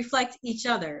 They should reflect each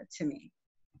other to me.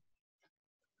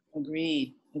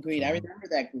 Agreed. Agreed. I remember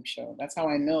that group show. That's how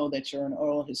I know that you're an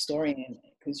oral historian,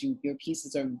 because your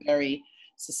pieces are very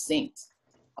succinct.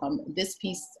 This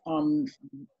piece,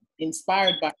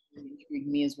 inspired by you, intrigued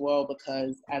me as well,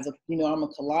 because as a, you know, I'm a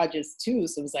collagist too,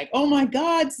 so it was like, oh my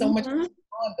God, so much going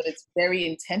on, but it's very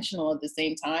intentional at the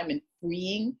same time and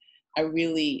freeing. I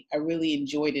really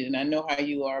enjoyed it, and I know how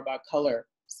you are about color,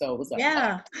 so it was like,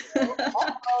 Yeah. I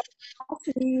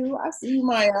see you,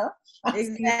 Maya.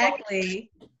 Exactly.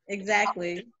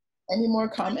 Exactly. Any more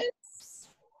comments?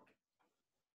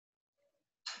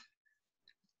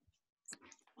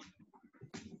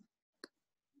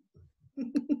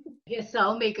 Yes,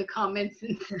 I'll make a comment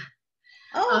since.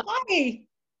 Oh, hi.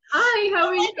 Hi, how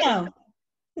are you? Welcome.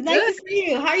 Nice to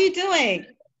see you. How are you doing?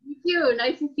 You too.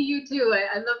 Nice to see you too.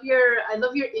 I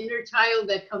love your inner child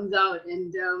that comes out.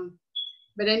 And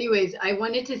but anyways, I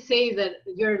wanted to say that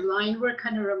your line work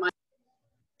kind of reminds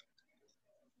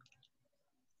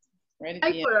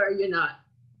me. Or are you not?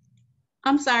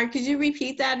 I'm sorry, could you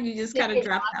repeat that? You just kind of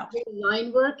dropped out.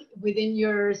 Line work within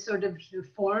your sort of your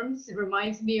forms, it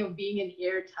reminds me of being an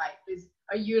air type.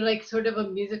 Are you like sort of a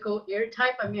musical air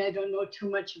type? I mean, I don't know too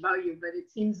much about you, but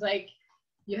it seems like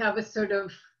you have a sort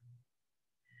of.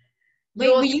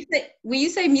 Wait, when you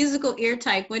say musical air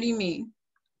type, what do you mean?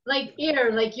 Like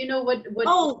air, like you know what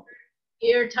Oh,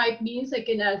 air type means, like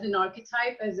as an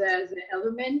archetype, as an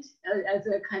element, as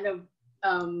a kind of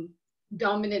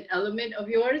dominant element of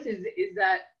yours. Is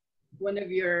that one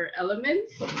of your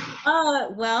elements?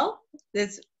 well,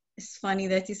 it's funny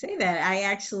that you say that. I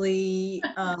actually,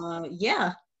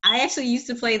 yeah, I actually used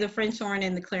to play the French horn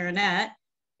and the clarinet.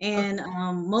 And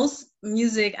most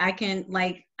music I can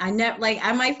I never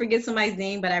I might forget somebody's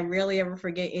name, but I rarely ever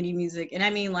forget any music. And I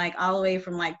mean like all the way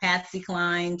from like Patsy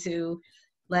Cline to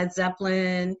Led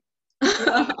Zeppelin,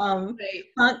 punk,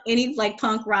 any like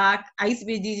punk rock. I used to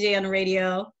be a DJ on the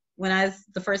radio when I was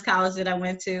the first college that I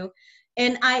went to.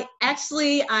 And I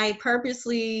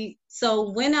purposely,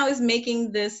 so when I was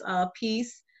making this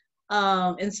piece,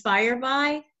 inspired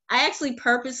by, I actually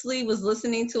purposely was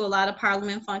listening to a lot of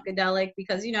Parliament Funkadelic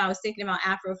because, you know, I was thinking about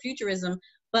Afrofuturism.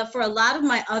 But for a lot of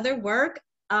my other work,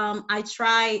 I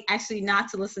try actually not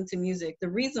to listen to music. The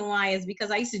reason why is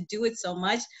because I used to do it so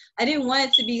much. I didn't want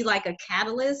it to be like a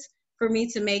catalyst for me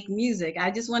to make music. I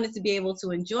just wanted to be able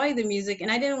to enjoy the music, and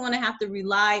I didn't want to have to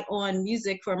rely on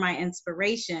music for my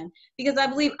inspiration, because I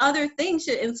believe other things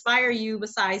should inspire you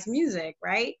besides music,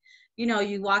 right? You know,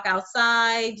 you walk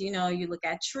outside, you know, you look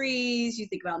at trees, you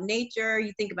think about nature,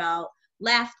 you think about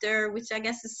laughter, which I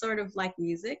guess is sort of like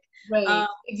music. Right.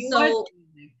 So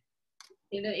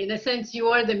in a sense, you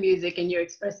are the music, and you're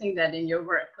expressing that in your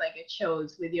work, like it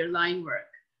shows with your line work.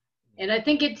 And I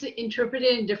think it's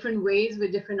interpreted in different ways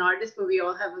with different artists, but we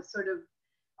all have a sort of,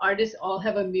 artists all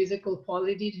have a musical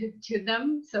quality to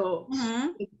them. So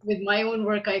with my own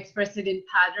work, I express it in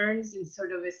patterns and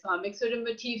sort of Islamic sort of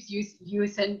motifs. You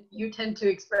tend to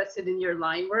express it in your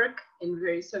line work in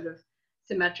very sort of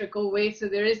symmetrical ways. So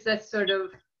there is that sort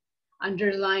of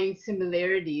underlying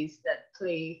similarities that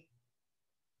play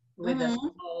with us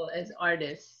all as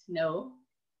artists, no?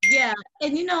 Yeah,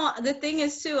 and you know, the thing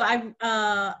is too,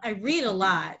 I read a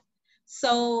lot.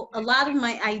 So a lot of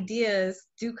my ideas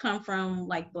do come from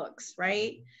like books,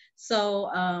 right? So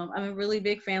I'm a really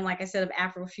big fan, like I said, of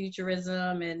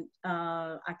Afrofuturism and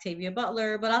Octavia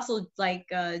Butler, but also like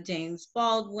James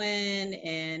Baldwin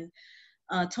and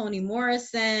Toni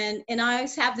Morrison. And I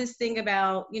always have this thing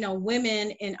about, you know,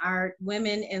 women in art,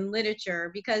 women in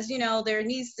literature, because, you know, there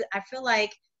needs to, I feel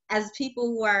like as people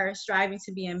who are striving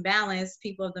to be in balance,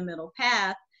 people of the middle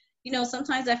path, you know,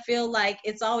 sometimes I feel like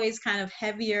it's always kind of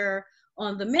heavier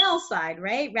on the male side,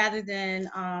 right, rather than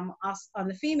us on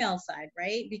the female side,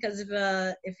 right? Because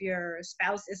if your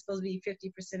spouse is supposed to be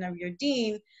 50% of your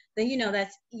deen, then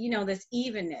that's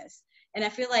evenness. And I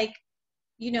feel like,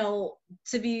 you know,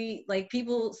 to be like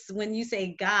people, when you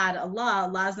say God,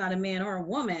 Allah is not a man or a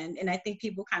woman. And I think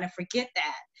people kind of forget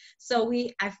that. So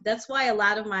that's why a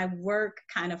lot of my work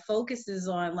kind of focuses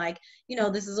on like, you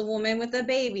know, this is a woman with a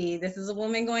baby. This is a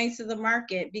woman going to the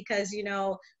market, because, you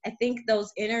know, I think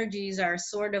those energies are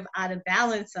sort of out of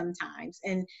balance sometimes.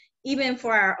 And even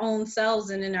for our own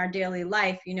selves and in our daily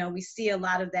life, you know, we see a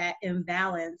lot of that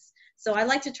imbalance. So I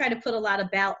like to try to put a lot of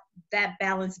that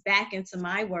balance back into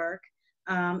my work.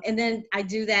 And then I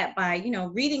do that by, you know,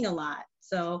 reading a lot.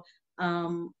 So,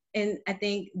 and I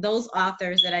think those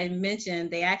authors that I mentioned,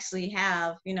 they actually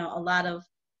have, you know, a lot of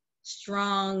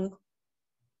strong,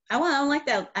 I don't like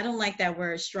that. I don't like that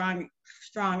word strong.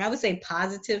 I would say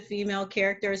positive female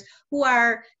characters who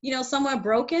are, you know, somewhat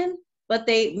broken, but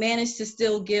they manage to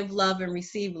still give love and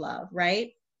receive love,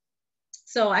 right?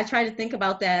 So I try to think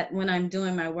about that when I'm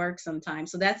doing my work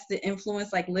sometimes. So that's the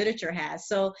influence like literature has.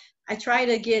 So I try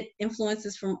to get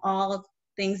influences from all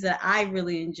things that I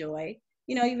really enjoy,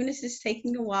 you know, even if it's just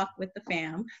taking a walk with the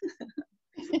fam.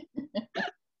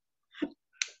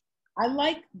 I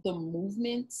like the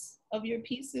movements of your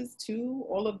pieces too.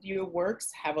 All of your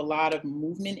works have a lot of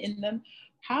movement in them.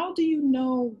 How do you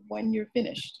know when you're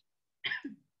finished?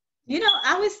 You know,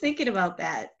 I was thinking about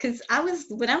that because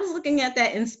when I was looking at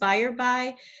that inspired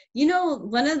by, you know,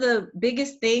 one of the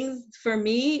biggest things for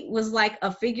me was like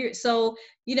a figure. So,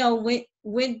 you know,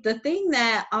 when the thing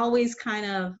that always kind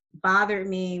of bothered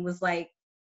me was like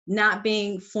not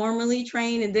being formally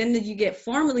trained, and then you get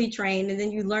formally trained and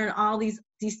then you learn all these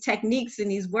techniques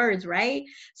and these words, right?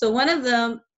 So one of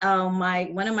them,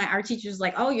 one of my art teachers was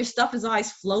like, oh, your stuff is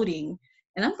always floating.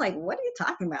 And I'm like, what are you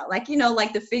talking about? Like, you know,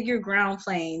 like the figure ground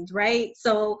planes, right?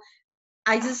 So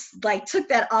I just like took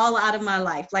that all out of my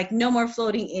life, like no more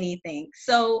floating anything.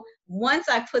 So once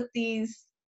I put these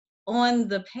on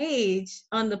the page,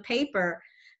 on the paper,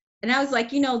 and I was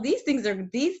like, you know, these things are,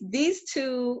 these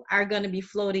two are going to be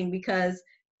floating because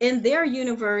in their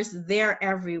universe, they're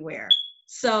everywhere.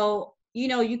 So, you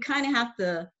know, you kind of have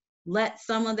to let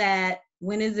some of that,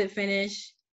 when is it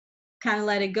finished, kind of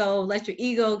let it go, let your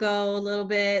ego go a little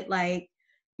bit, like,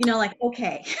 you know, like,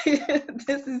 okay,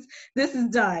 this is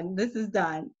done. This is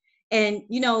done. And,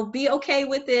 you know, be okay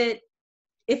with it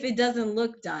if it doesn't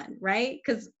look done, right?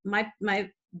 Because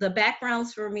the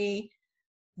backgrounds for me,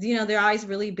 you know, they're always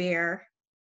really bare.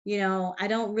 You know, I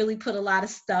don't really put a lot of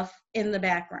stuff in the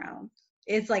background.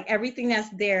 It's like everything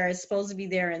that's there is supposed to be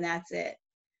there and that's it.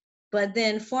 But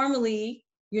then formally,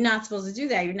 you're not supposed to do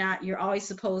that. You're always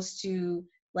supposed to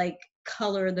like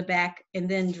color the back and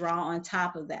then draw on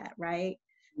top of that, right?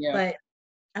 Yeah. But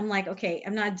I'm like, okay,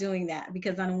 I'm not doing that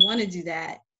because I don't want to do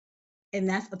that. And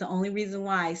that's the only reason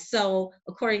why. So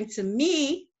according to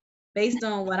me, based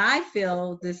on what I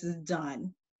feel, this is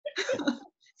done.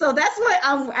 So that's what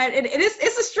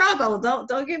it's a struggle.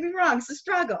 Don't get me wrong. It's a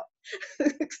struggle.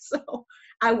 So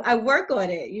I work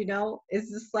on it, you know, it's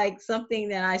just like something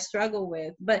that I struggle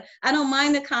with, but I don't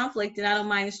mind the conflict and I don't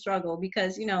mind the struggle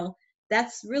because, you know,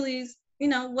 that's really, you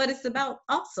know, what it's about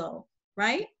also,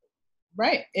 right?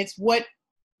 Right. It's what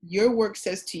your work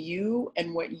says to you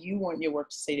and what you want your work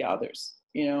to say to others,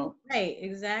 you know? Right.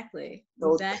 Exactly.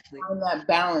 So Exactly. find that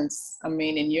balance. I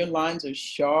mean, and your lines are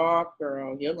sharp,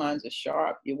 girl. Your lines are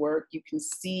sharp. Your work, you can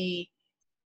see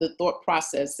the thought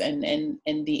process and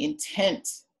the intent,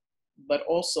 but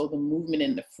also the movement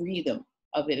and the freedom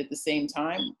of it at the same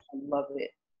time. I love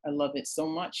it. I love it so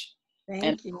much. And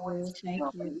Thank you. Thank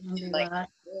you. like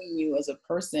knowing you as a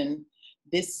person,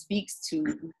 this speaks to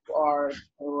who you are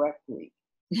directly.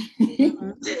 I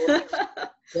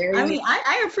mean,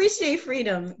 I appreciate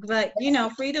freedom, but you know,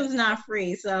 freedom's not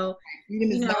free. So,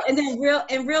 you know, and then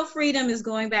real freedom is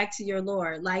going back to your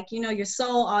Lord. Like, you know, your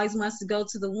soul always wants to go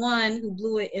to the one who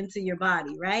blew it into your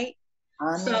body, right?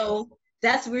 So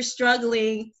that's, we're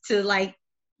struggling to like,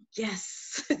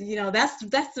 yes, you know,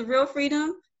 that's the real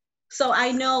freedom. So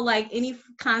I know like any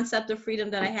concept of freedom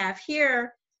that I have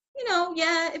here, you know,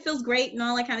 yeah, it feels great and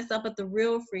all that kind of stuff, but the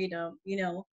real freedom, you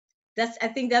know, I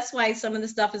think that's why some of the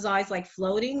stuff is always like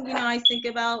floating. You know, I think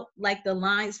about like the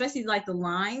lines, especially like the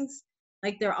lines,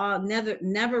 like they're all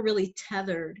never really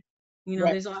tethered. You know,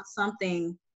 there's always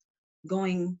something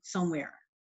going somewhere.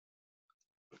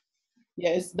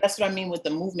 Yeah, that's what I mean with the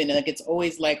movement. Like it's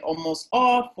always like almost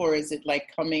off, or is it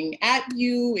like coming at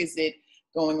you? Is it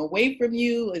going away from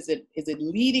you? Is it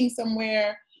leading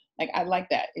somewhere? Like I like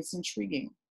that. It's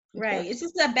intriguing. Right. It's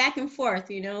just that back and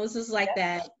forth, you know, it's just like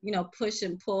that, you know, push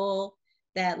and pull,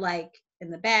 that like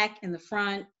in the back, in the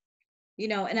front, you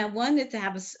know, and I wanted to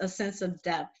have a sense of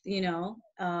depth, you know.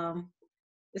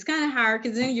 it's kind of hard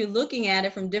because then you're looking at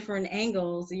it from different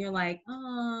angles and you're like,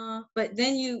 but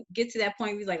then you get to that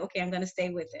point where you're like, okay, I'm going to stay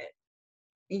with it.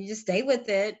 And you just stay with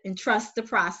it and trust the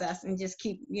process and just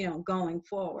keep, going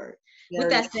forward with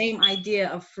that same idea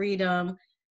of freedom,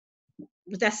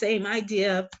 with that same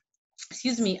idea, of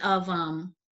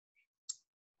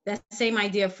that same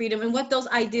idea of freedom and what those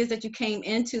ideas that you came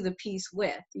into the piece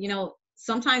with.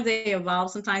 Sometimes they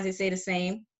evolve, sometimes they stay the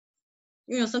same.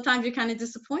 Sometimes you're kind of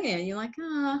disappointed. You're like,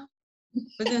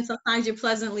 but then sometimes you're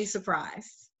pleasantly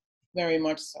surprised. Very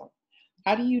much so.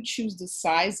 How do you choose the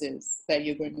sizes that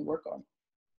you're going to work on?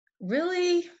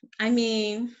 Really? I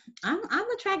mean,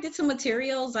 I'm attracted to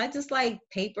materials. I just like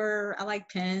paper. I like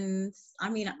pens. I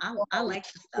mean, I like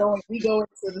the stuff. We go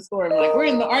into the store and we're like, we're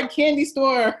in the art candy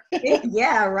store.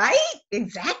 Yeah, right?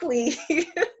 Exactly.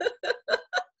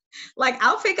 Like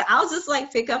I'll just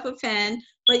like pick up a pen,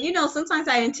 but sometimes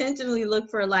I intentionally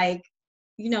look for like,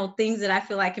 things that I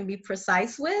feel I can be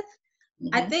precise with. Mm-hmm.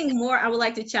 I think more I would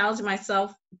like to challenge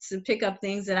myself to pick up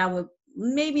things that I would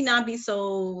maybe not be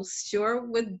so sure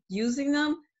with using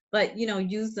them, but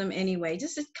use them anyway,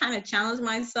 just to kind of challenge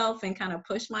myself and kind of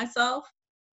push myself,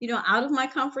 out of my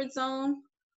comfort zone.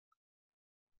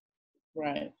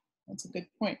 Right. That's a good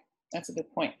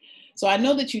point. So I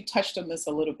know that you touched on this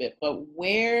a little bit, but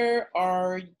where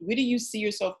do you see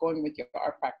yourself going with your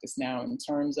art practice now in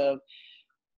terms of,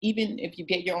 even if you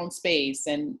get your own space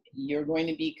and you're going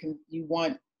to be,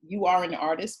 you are an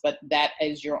artist, but that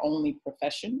is your only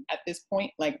profession at this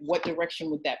point? Like, what direction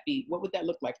would that be? What would that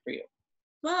look like for you?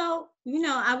 Well,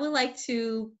 I would like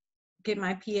to get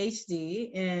my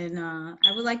PhD, and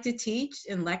I would like to teach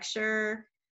and lecture,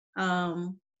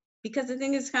 because I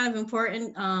think it's kind of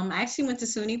important. I actually went to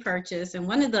SUNY Purchase, and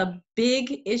one of the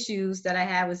big issues that I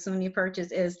had with SUNY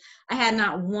Purchase is I had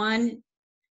not one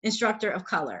instructor of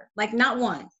color, like not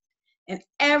one. And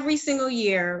every single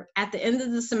year at the end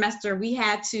of the semester, we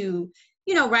had to,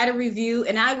 write a review,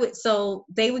 and so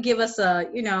they would give us a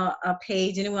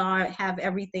page, and it would have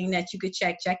everything that you could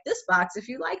check this box if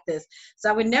you like this. So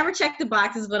I would never check the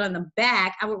boxes, but on the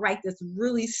back, I would write this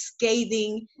really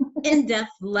scathing, in-depth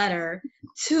letter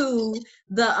to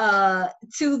the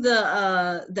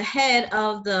head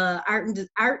of the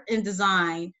art and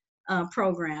design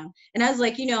program. And I was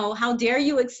like, how dare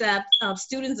you accept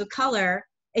students of color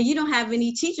and you don't have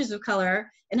any teachers of color,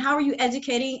 and how are you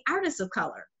educating artists of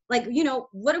color? Like,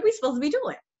 what are we supposed to be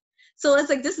doing? So it's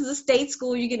like, this is a state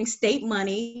school, you're getting state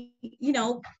money,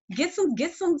 get some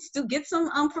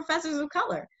professors of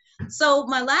color. So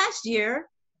my last year,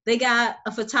 they got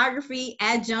a photography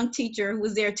adjunct teacher who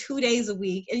was there 2 days a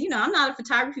week. And, I'm not a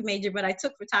photography major, but I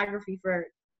took photography for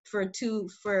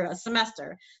a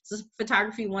semester. So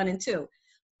photography 1 and 2.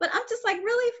 But I'm just like,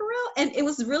 really, for real? And it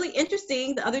was really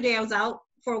interesting. The other day I was out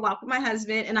for a walk with my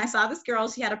husband, and I saw this girl,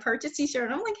 she had a Purchase t-shirt,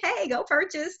 and I'm like, hey, go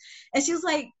Purchase. And she was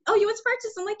like, oh, you went to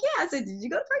Purchase? I'm like, yeah. I said, did you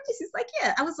go to Purchase? She's like,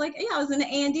 yeah. I was like, yeah, I was in the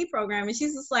A&D program. And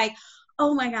she's just like,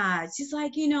 oh my God. She's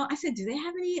like, I said, do they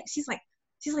have any? She's like,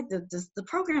 the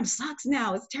program sucks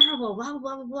now. It's terrible, blah, blah,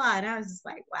 blah, blah, blah. And I was just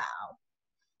like, wow.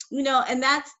 And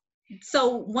that's,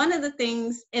 so one of the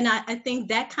things, and I think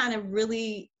that kind of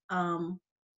really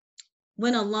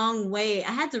went a long way.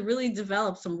 I had to really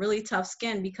develop some really tough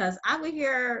skin, because I would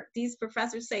hear these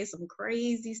professors say some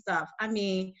crazy stuff. I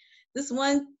mean, this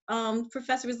one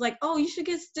professor was like, oh, you should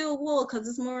get steel wool because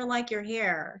it's more like your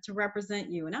hair to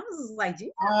represent you. And I was just like,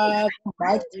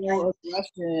 right?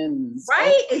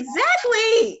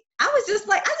 Exactly. I was just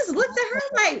like, I just looked at her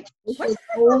like, what's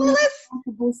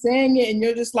comfortable saying it, and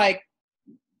you're just like,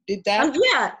 did that?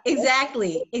 Yeah,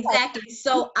 exactly.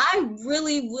 So I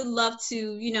really would love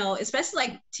to, especially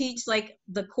like teach like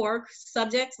the core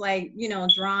subjects, like,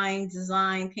 drawing,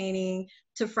 design, painting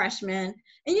to freshmen,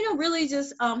 and, really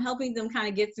just helping them kind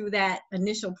of get through that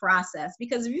initial process.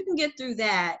 Because if you can get through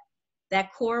that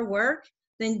core work,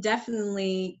 then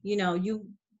definitely, you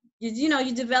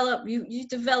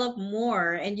develop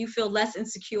more, and you feel less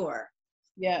insecure.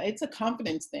 Yeah, it's a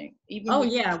confidence thing.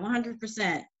 Yeah,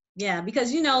 100%. Yeah,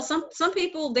 because some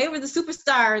people, they were the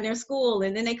superstar in their school,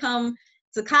 and then they come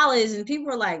to college and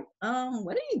people are like,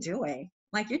 what are you doing?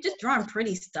 Like, you're just drawing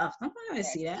pretty stuff. I'm not gonna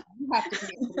see that. You have to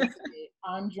be explicit.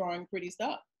 I'm drawing pretty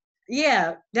stuff.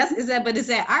 Yeah, but it's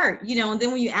that art, and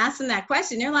then when you ask them that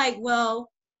question, they're like,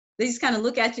 well, they just kind of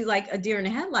look at you like a deer in the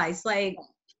headlights. Like,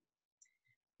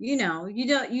 you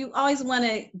always want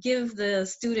to give the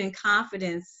student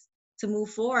confidence to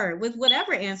move forward with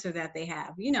whatever answer that they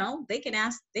have. They can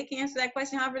answer that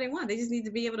question however they want. They just need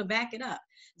to be able to back it up.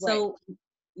 Right. So,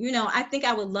 I think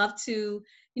I would love to,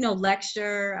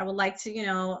 lecture. I would like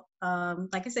to,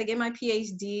 like I said, get my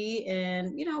PhD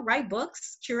and, you know, write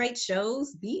books, curate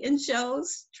shows, be in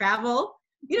shows, travel,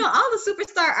 you know, all the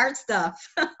superstar art stuff.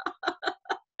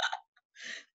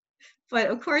 But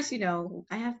of course, you know,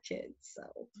 I have kids, so.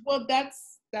 Well,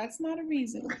 that's not a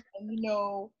reason. And you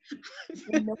know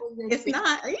It's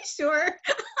not. Are you sure?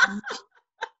 I'm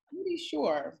pretty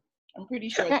sure. I'm pretty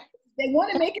sure. They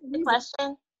want to make it a reason.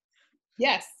 Question.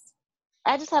 Yes.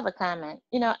 I just have a comment.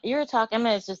 You know, you were talking, I'm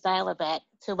going to just dial it back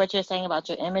to what you're saying about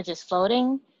your images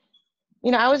floating.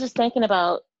 You know, I was just thinking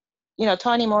about, you know,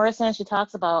 Toni Morrison, she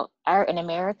talks about art in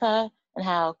America and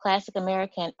how classic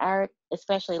American art,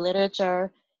 especially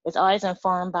literature, is always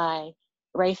informed by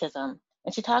racism.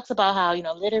 And she talks about how, you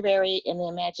know, literary and the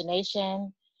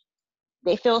imagination,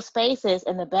 they fill spaces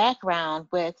in the background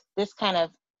with this kind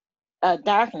of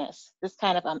darkness, this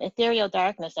kind of ethereal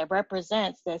darkness that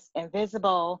represents this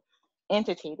invisible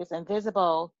entity, this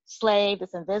invisible slave,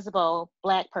 this invisible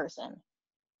Black person.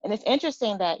 And it's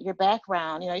interesting that your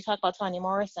background, you know, you talk about Toni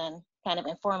Morrison kind of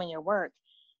informing your work,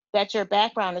 that your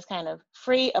background is kind of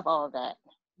free of all of that.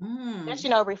 Just,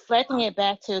 you know, reflecting it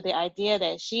back to the idea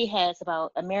that she has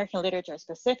about American literature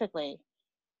specifically,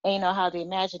 and, you know, how the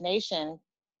imagination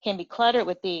can be cluttered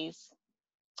with these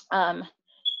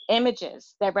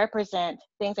images that represent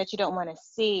things that you don't want to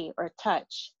see or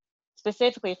touch,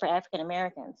 specifically for African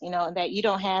Americans, you know, and that you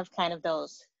don't have kind of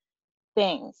those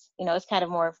things, you know, it's kind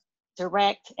of more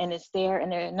direct and it's there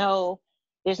and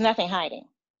there's nothing hiding.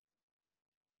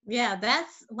 Yeah,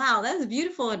 wow, that's a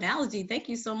beautiful analogy. Thank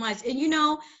you so much. And you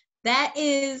know, that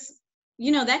is,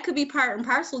 you know, that could be part and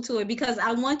parcel to it, because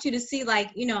I want you to see,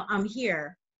 like, you know, I'm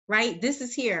here, right? This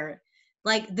is here.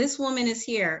 Like, this woman is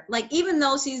here. Like, even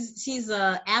though she's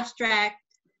a abstract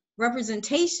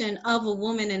representation of a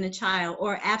woman and a child,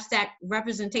 or abstract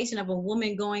representation of a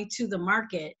woman going to the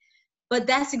market, but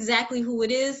that's exactly who it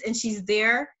is, and she's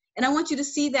there. And I want you to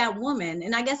see that woman.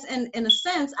 And I guess in a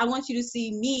sense, I want you to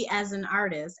see me as an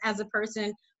artist, as a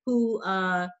person who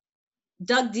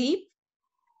dug deep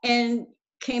and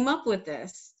came up with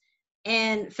this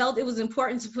and felt it was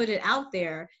important to put it out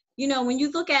there. You know, when you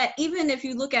look at, even if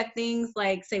you look at things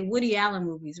like, say, Woody Allen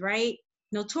movies, right?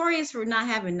 Notorious for not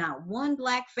having not one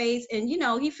Black face. And, you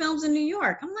know, he films in New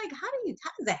York. I'm like, how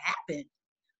does that happen?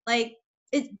 Like,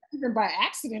 it's Even by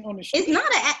accident on the street. it's not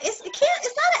an accident.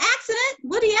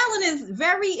 Woody Allen is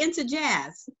very into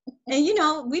jazz. And, you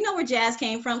know, we know where jazz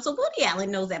came from. So Woody Allen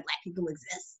knows that Black people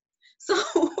exist. So,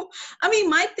 I mean,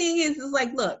 my thing is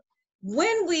like, look,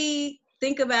 when we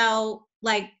think about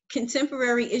like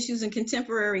contemporary issues and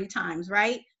contemporary times,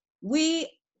 right? We,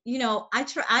 you know,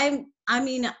 I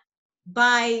mean,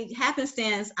 by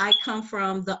happenstance, I come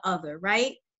from the other,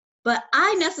 right? But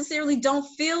I necessarily don't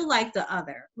feel like the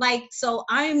other. Like, so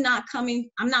I'm not coming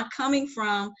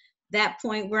from that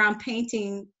point where I'm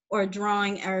painting or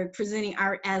drawing or presenting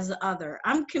art as the other.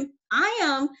 I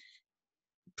am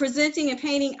presenting and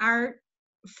painting art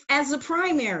as a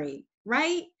primary,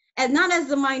 right? And not as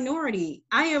the minority.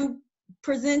 I am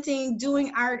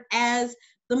doing art as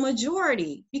the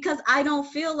majority, because I don't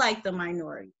feel like the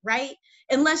minority, right?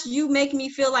 Unless you make me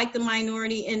feel like the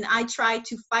minority, and I try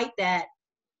to fight that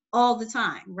all the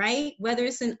time, right? Whether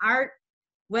it's in art,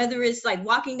 whether it's like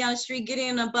walking down the street,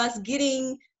 getting on a bus,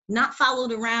 getting not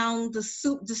followed around the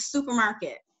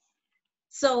supermarket.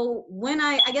 So when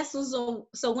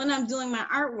so when I'm doing my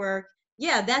artwork,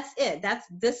 yeah, that's it.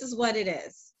 This is what it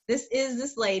is. This is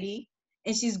this lady,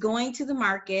 and she's going to the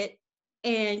market,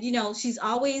 and, you know, she's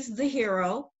always the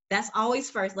hero. That's always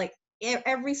first. Like,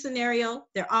 every scenario,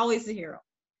 they're always the hero,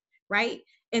 right?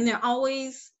 And they're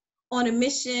always on a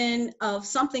mission of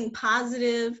something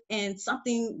positive, and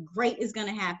something great is going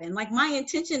to happen. Like, my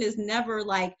intention is never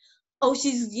like, oh,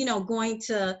 she's, you know, going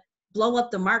to blow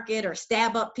up the market or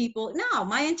stab up people. No,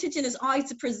 my intention is always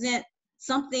to present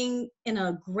something in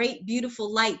a great,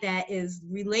 beautiful light that is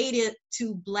related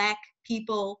to Black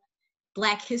people,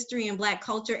 Black history, and Black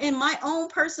culture, and my own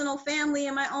personal family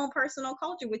and my own personal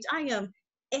culture, which I am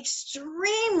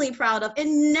extremely proud of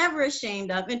and never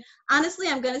ashamed of. And honestly,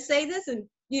 I'm going to say this, and,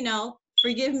 you know,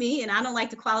 forgive me, and I don't like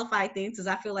to qualify things because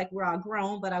I feel like we're all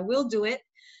grown, but I will do it.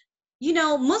 You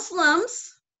know,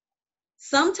 Muslims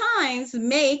sometimes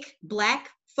make Black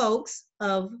folks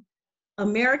of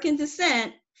American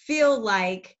descent feel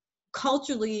like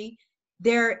culturally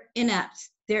they're inept,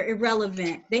 they're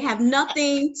irrelevant, they have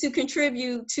nothing to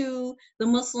contribute to the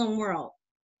Muslim world.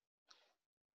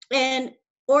 And,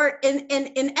 or in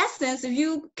essence, if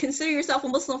you consider yourself a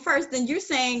Muslim first, then you're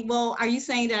saying, well, are you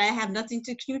saying that I have nothing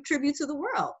to contribute to the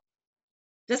world?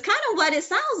 That's kind of what it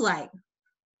sounds like.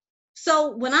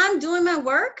 So when I'm doing my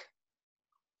work,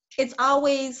 it's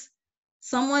always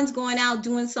someone's going out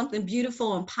doing something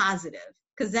beautiful and positive,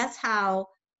 because that's how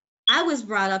I was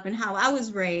brought up and how I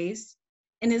was raised.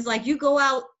 And it's like, you go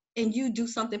out and you do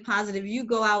something positive. You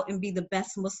go out and be the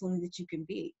best Muslim that you can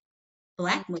be.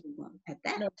 Black Muslim at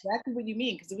that. I know exactly what you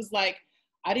mean, because it was like,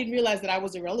 I didn't realize that I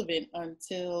was irrelevant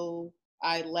until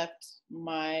I left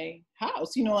my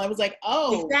house. You know, I was like,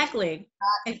 oh. Exactly.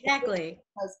 Exactly.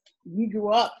 Because we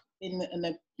grew up in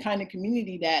the kind of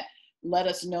community that let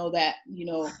us know that, you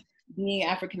know, being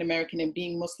African American and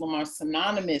being Muslim are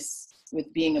synonymous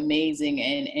with being amazing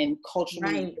and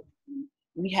culturally. Right.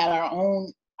 We had our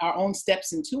own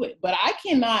steps into it. But I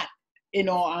cannot, in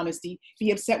all honesty, be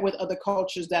upset with other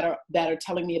cultures that are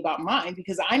telling me about mine,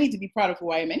 because I need to be proud of who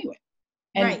I am anyway.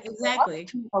 And right, exactly.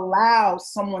 Allow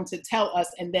someone to tell us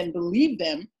and then believe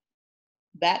them,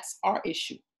 that's our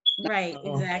issue. Right,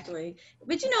 exactly.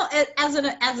 But you know,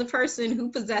 as a person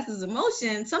who possesses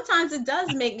emotion, sometimes it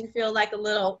does make me feel like a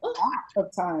little.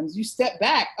 Of times you step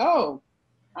back. Oh,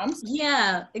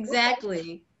 yeah,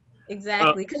 exactly,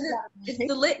 exactly. Because it's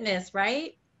the litmus,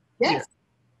 right? Yes.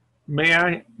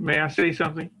 Yeah. May I say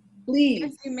something? Please.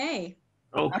 Yes, you may.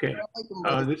 Okay.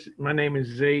 My name is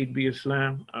Zaid B.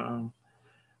 Islam.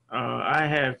 I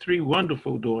have 3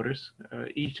 wonderful daughters.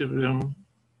 Each of them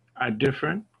are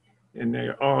different, and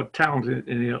they're all talented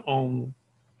in their own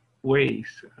ways.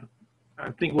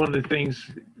 I think one of the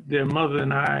things their mother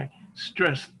and I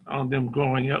stressed on them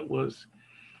growing up was,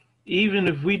 even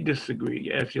if we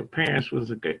disagree, as your parents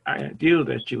was a good ideal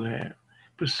that you have,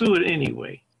 pursue it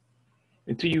anyway,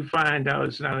 until you find out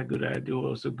it's not a good idea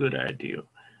or it's a good idea.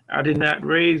 I did not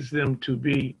raise them to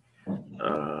be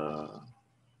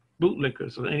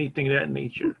bootlickers or anything of that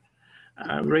nature.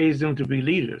 I raised them to be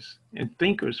leaders and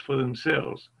thinkers for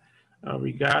themselves,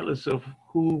 regardless of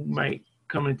who might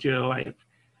come into your life.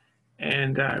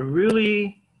 And I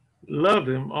really love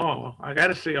them all. I got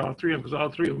to say all 3 of them, because all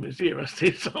 3 of them is here. I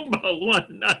say something about one,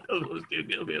 not the others going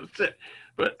to be upset.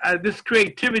 But this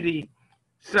creativity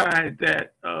side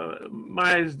that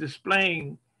Maya is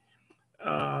displaying,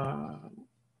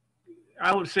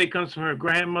 I would say comes from her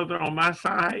grandmother on my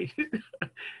side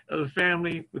of the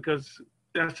family, because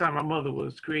that's how my mother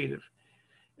was creative.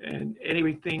 And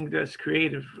everything that's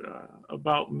creative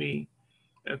about me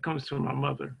comes from my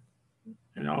mother.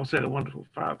 And I also had a wonderful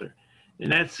father.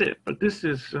 And that's it. But this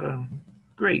is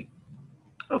great.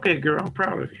 Okay, girl, I'm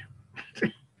proud of you.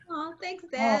 Oh, thanks,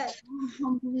 Dad.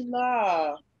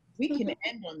 Alhamdulillah. We can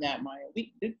end on that, Maya.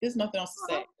 There's nothing else to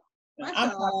say.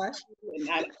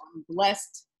 I'm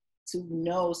blessed to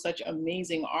know such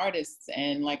amazing artists.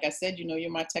 And like I said, you know,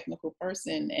 you're my technical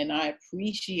person, and I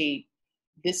appreciate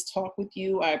this talk with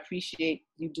you. I appreciate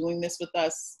you doing this with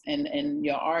us, and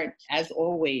your art, as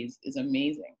always, is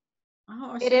amazing.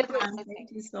 Oh,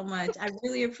 thank you so much. I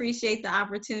really appreciate the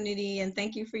opportunity, and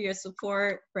thank you for your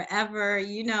support forever.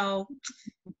 You know,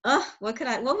 what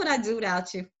would I do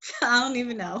without you? I don't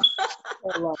even know.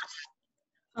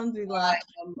 Alhamdulillah.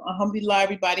 Alhamdulillah,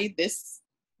 everybody.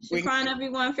 Shukran,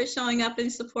 everyone, for showing up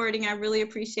and supporting. I really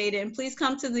appreciate it. And please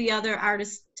come to the other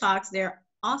artist talks. They're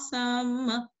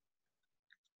awesome. All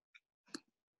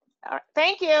right.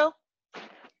 Thank you.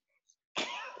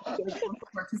 For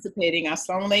participating.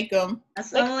 Assalamu alaikum.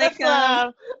 Assalamu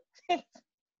alaikum.